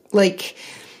Houston. Like,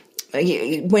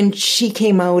 when she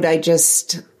came out, I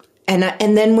just, and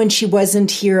then when she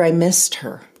wasn't here, I missed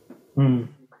her. Mm.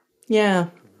 Yeah.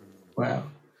 Wow.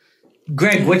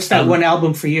 Greg, what's that one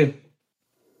album for you?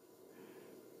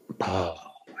 Oh.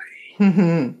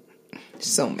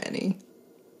 So many.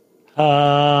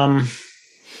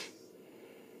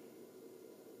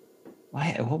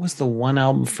 What was the one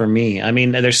album for me? I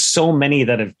mean, there's so many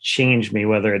that have changed me,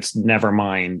 whether it's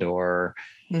Nevermind or,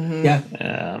 I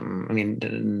mean,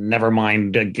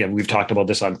 Nevermind, we've talked about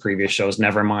this on previous shows.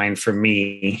 Nevermind for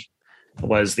me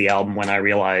was the album when I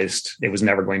realized it was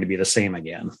never going to be the same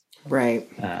again. Right.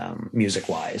 Music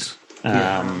wise.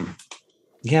 Yeah.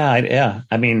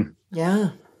 I mean,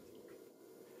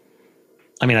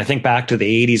 I think back to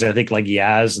the 80s, I think like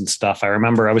Yaz and stuff. I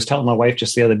remember I was telling my wife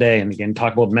just the other day, and again,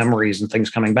 talk about memories and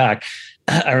things coming back.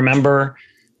 I remember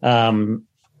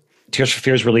Tears for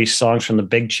Fears released Songs from the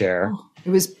Big Chair. Oh,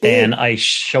 it was big. And I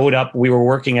showed up. We were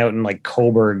working out in like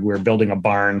Coburg. We were building a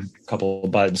barn, a couple of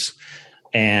buds,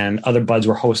 and other buds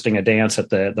were hosting a dance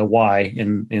at the Y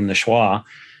in the Schwa.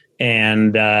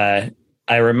 And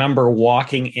I remember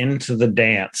walking into the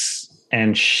dance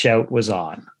and Shout was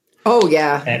on. Oh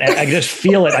yeah. And I could just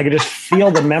feel it. I could just feel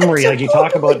the memory. Like you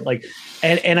talk about like,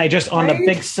 and I just on the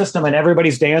big system and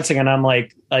everybody's dancing and I'm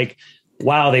like,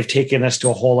 wow, they've taken this to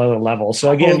a whole other level. So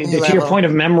again, to your point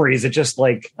of memories, it just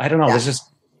like, I don't know, there's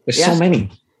so many.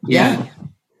 Yeah.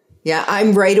 Yeah.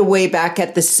 I'm right away back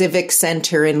at the Civic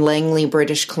Center in Langley,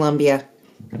 British Columbia,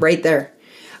 right there.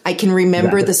 I can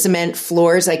remember the cement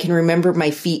floors. I can remember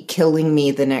my feet killing me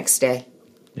the next day.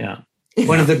 Yeah.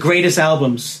 One of the greatest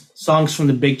albums, Songs from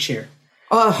the Big Chair.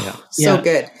 Oh, so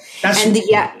good. And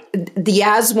the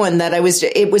Yaz one that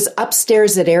it was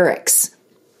Upstairs at Eric's.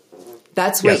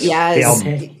 That's what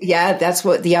Yaz, that's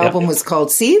what the album was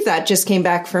called. See, that just came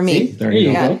back for me. See? There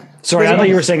you go. Sorry, I thought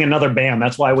you were saying another band.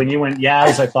 That's why when you went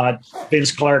Yaz, I thought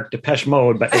Vince Clarke, Depeche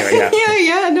Mode. But anyway,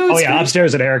 no. Great.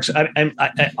 Upstairs at Eric's.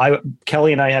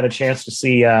 Kelly and I had a chance to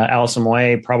see Alison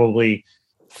Moyet probably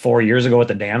 4 years ago at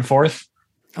the Danforth.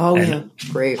 Oh, yeah.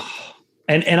 Great.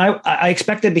 And I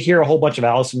expected to hear a whole bunch of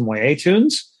Alison Moyet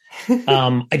tunes.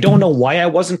 I don't know why I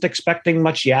wasn't expecting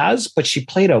much Yaz, but she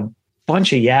played a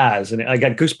bunch of Yaz and I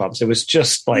got goosebumps. It was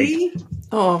just like,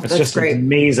 that's just great.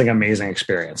 An amazing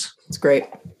experience. It's great.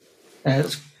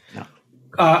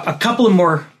 A couple of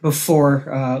more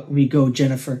before we go,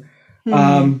 Jennifer.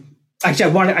 Actually,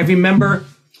 I remember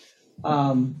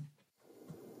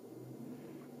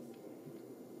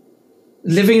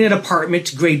living in an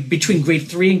apartment between grade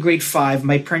 3 and grade 5.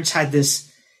 My parents had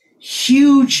this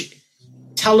huge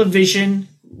television,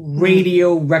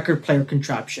 radio, record player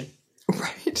contraption.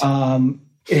 Right.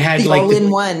 It had the like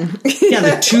all-in-one.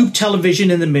 the tube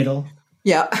television in the middle.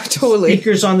 Yeah, totally.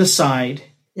 Speakers on the side.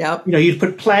 Yeah. You'd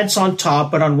put plants on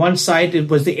top, but on one side it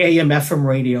was the AM FM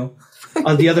radio.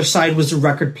 On the other side was the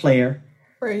record player.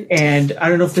 Right. And I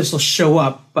don't know if this will show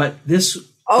up, but this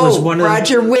was one of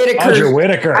Roger Whittaker. Roger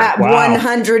Whittaker. At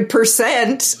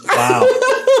 100%. Wow.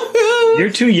 You're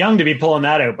too young to be pulling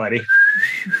that out, buddy.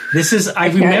 This is, I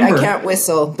remember. I can't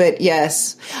whistle, but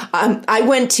yes. I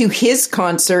went to his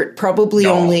concert probably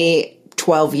only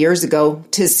 12 years ago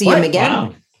to see him again.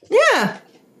 Wow. Yeah.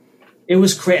 It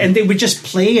was crazy. And they would just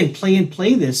play and play and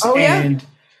play this. Oh, and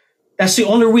that's the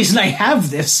only reason I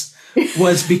have this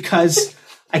was because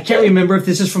I can't remember if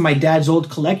this is from my dad's old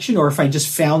collection or if I just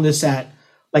found this at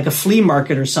like a flea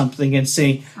market or something and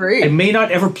saying, I may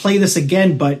not ever play this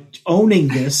again, but owning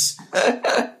this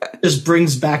just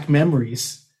brings back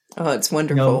memories. Oh, it's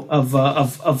wonderful.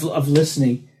 Of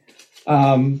listening.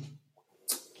 Can't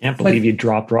believe you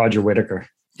dropped Roger Whittaker.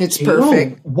 It's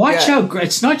perfect. Watch out.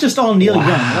 It's not just all Neil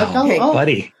Young. Hey,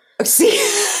 buddy. See,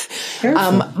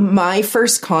 my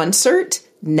first concert,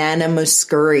 Nana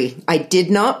Muscuri. I did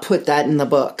not put that in the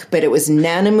book, but it was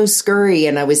Nana Muscuri,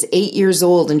 and I was 8 years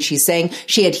old, and she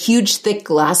had huge, thick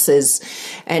glasses,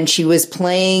 and she was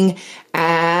playing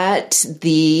at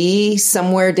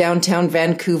somewhere downtown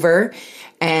Vancouver,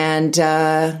 and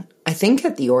I think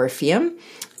at the Orpheum.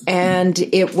 And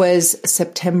it was a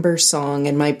September song,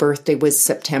 and my birthday was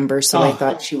September, so I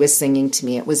thought she was singing to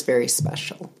me. It was very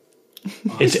special.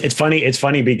 It's funny. It's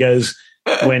funny because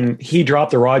when he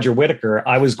dropped the Roger Whittaker,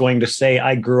 I was going to say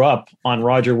I grew up on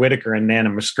Roger Whittaker and Nana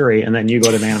Muscuri, and then you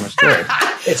go to Nana Muscuri.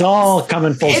 It's all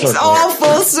coming full circle. It's all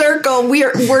full circle.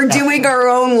 We're doing our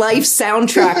own life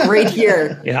soundtrack right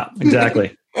here. Yeah,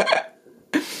 exactly.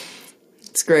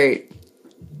 It's great.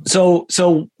 So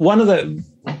one of the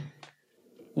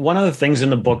things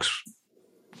in the books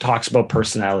talks about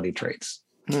personality traits.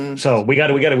 So we got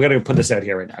to put this out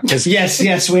here right now.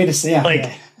 Yes. Wait a second.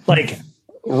 Like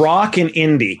rock and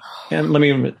indie.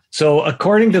 And so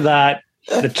according to that,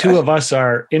 the two of us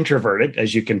are introverted,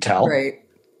 as you can tell. Right.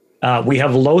 We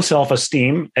have low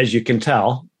self-esteem, as you can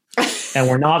tell, and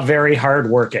we're not very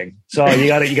hardworking. So you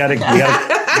got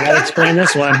to explain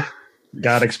this one.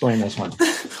 Got to explain this one.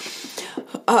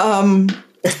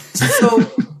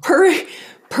 So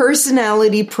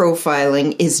personality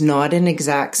profiling is not an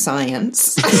exact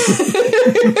science.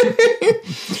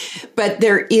 But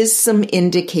there is some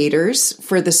indicators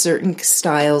for the certain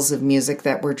styles of music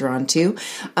that we're drawn to.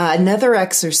 Another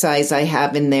exercise I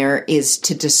have in there is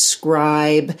to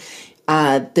describe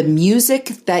the music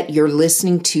that you're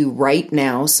listening to right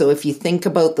now. So if you think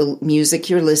about the music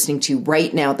you're listening to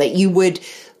right now that you would,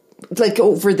 like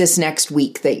over this next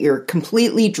week, that you're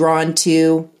completely drawn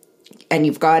to, and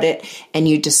you've got it, and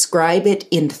you describe it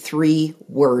in 3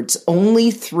 words, only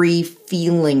 3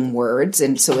 feeling words.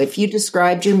 And so if you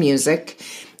described your music,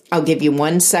 I'll give you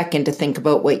 1 second to think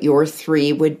about what your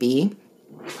 3 would be.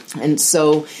 And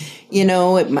so,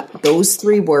 those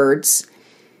 3 words,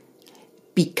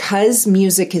 because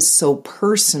music is so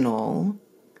personal,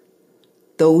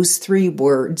 those 3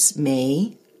 words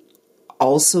may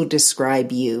also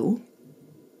describe you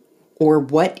or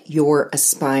what you're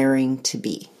aspiring to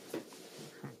be.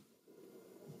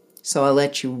 So I'll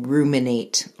let you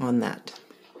ruminate on that.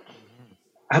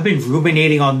 I've been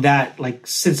ruminating on that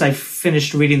since I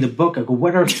finished reading the book. I go,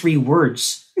 what are 3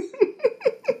 words?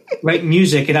 Write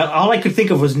music. And all I could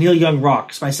think of was Neil Young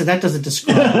rocks. But I said, that doesn't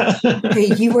describe it.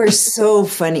 Okay, you are so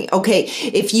funny. Okay,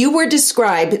 if you were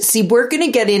described, see, we're going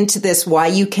to get into this, why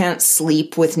you can't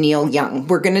sleep with Neil Young.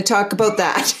 We're going to talk about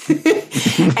that.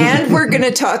 And we're going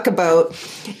to talk about,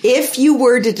 if you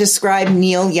were to describe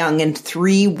Neil Young in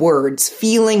 3 words,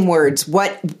 feeling words,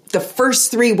 what the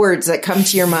first 3 words that come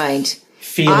to your mind?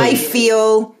 Feeling. I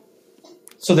feel.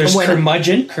 So there's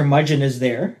curmudgeon. Curmudgeon is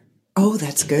there. Oh,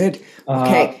 that's good.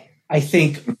 Okay. I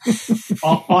think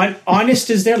honest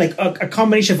is there, like a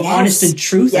combination of honest and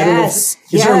truth. Yes. I don't know is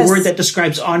there a word that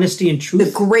describes honesty and truth?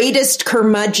 The greatest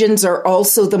curmudgeons are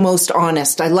also the most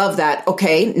honest. I love that.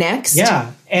 Okay, next.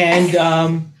 Yeah. And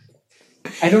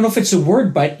I don't know if it's a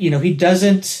word, but he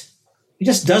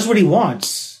just does what he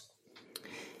wants.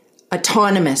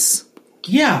 Autonomous.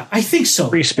 Yeah, I think so.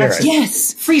 Free spirit.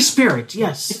 Yes. Free spirit,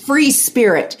 yes. Free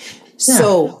spirit. Yeah.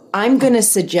 So I'm going to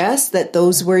suggest that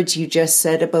those words you just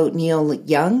said about Neil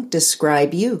Young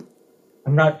describe you.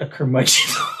 I'm not a curmudgeon.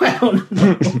 I don't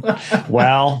know.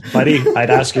 Well, buddy,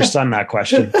 I'd ask your son that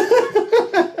question.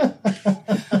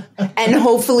 And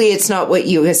hopefully it's not what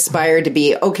you aspire to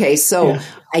be. Okay, so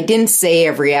I didn't say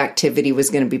every activity was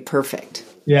going to be perfect.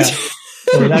 Yeah.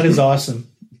 Well, that is awesome.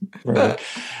 Right.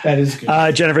 That is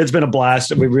good. Jennifer, it's been a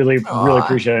blast. We really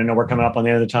appreciate it. I know we're coming up on the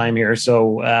end of the time here.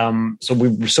 So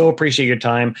we so appreciate your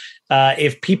time.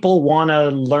 If people want to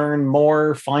learn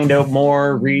more, find out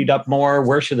more, read up more,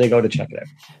 where should they go to check it out?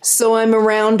 So I'm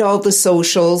around all the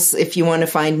socials. If you want to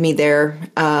find me there,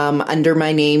 under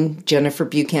my name, Jennifer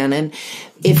Buchanan.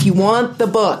 If you want the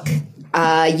book,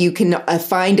 you can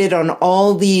find it on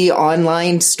all the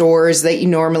online stores that you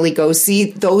normally go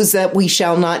see, those that we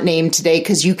shall not name today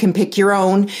because you can pick your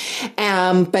own,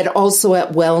 but also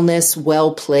at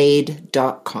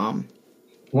wellnesswellplayed.com.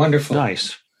 Wonderful.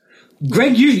 Nice.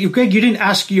 Greg, you didn't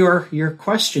ask your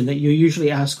question that you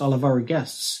usually ask all of our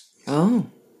guests. Oh.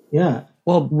 Yeah.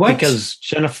 Well, because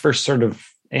Jennifer sort of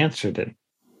answered it.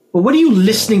 Well, what are you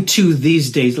listening to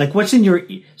these days? Like what's in your...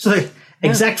 So the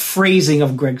exact phrasing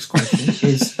of Greg's question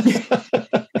is,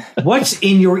 what's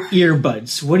in your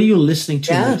earbuds? What are you listening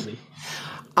to lately?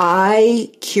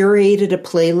 I curated a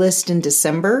playlist in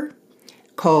December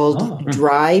called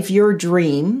Drive Your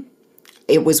Dream.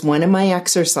 It was one of my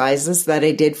exercises that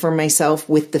I did for myself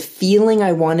with the feeling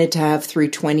I wanted to have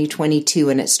through 2022.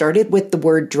 And it started with the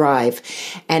word drive.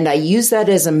 And I use that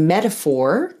as a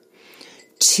metaphor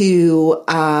to,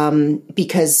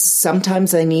 because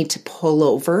sometimes I need to pull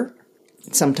over.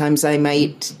 Sometimes I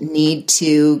might need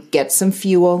to get some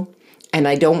fuel. And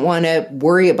I don't want to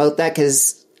worry about that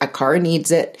because a car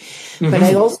needs it. but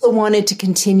I also wanted to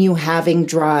continue having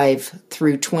drive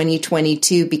through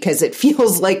 2022 because it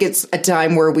feels like it's a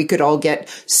time where we could all get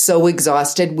so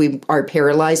exhausted we are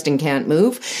paralyzed and can't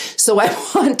move. So I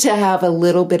want to have a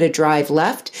little bit of drive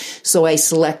left. So I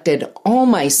selected all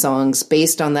my songs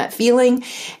based on that feeling,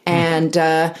 and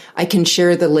I can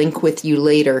share the link with you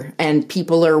later. And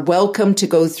people are welcome to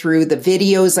go through the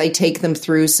videos I take them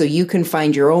through so you can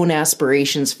find your own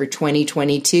aspirations for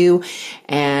 2022.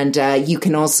 And you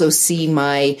can also see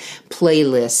my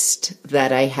playlist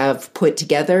that I have put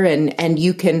together, and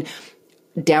you can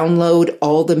download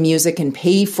all the music and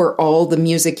pay for all the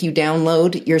music you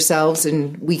download yourselves,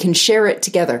 and we can share it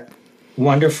together.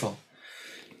 Wonderful.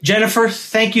 Jennifer,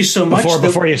 thank you so much.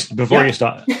 Before you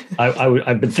stop,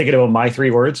 I've been thinking about my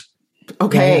 3 words.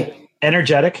 Okay.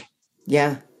 Energetic.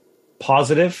 Yeah.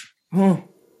 Positive.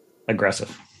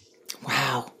 Aggressive.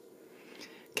 Wow.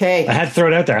 Okay. I had to throw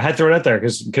it out there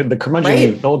because the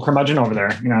curmudgeon, the old curmudgeon over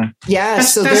there, you know. Yeah.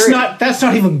 That's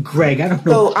not even Greg. I don't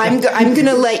know. So I'm going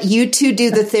to let you two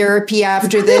do the therapy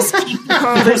after this. Keep the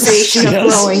conversation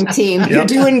flowing, team. You're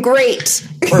doing great.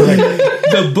 Perfect.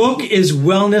 The book is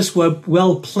Wellness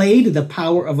Well Played, The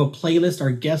Power of a Playlist.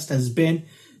 Our guest has been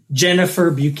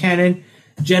Jennifer Buchanan.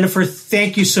 Jennifer,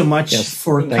 thank you so much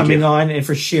for coming on and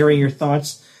for sharing your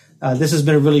thoughts. This has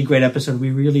been a really great episode. We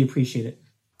really appreciate it.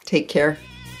 Take care.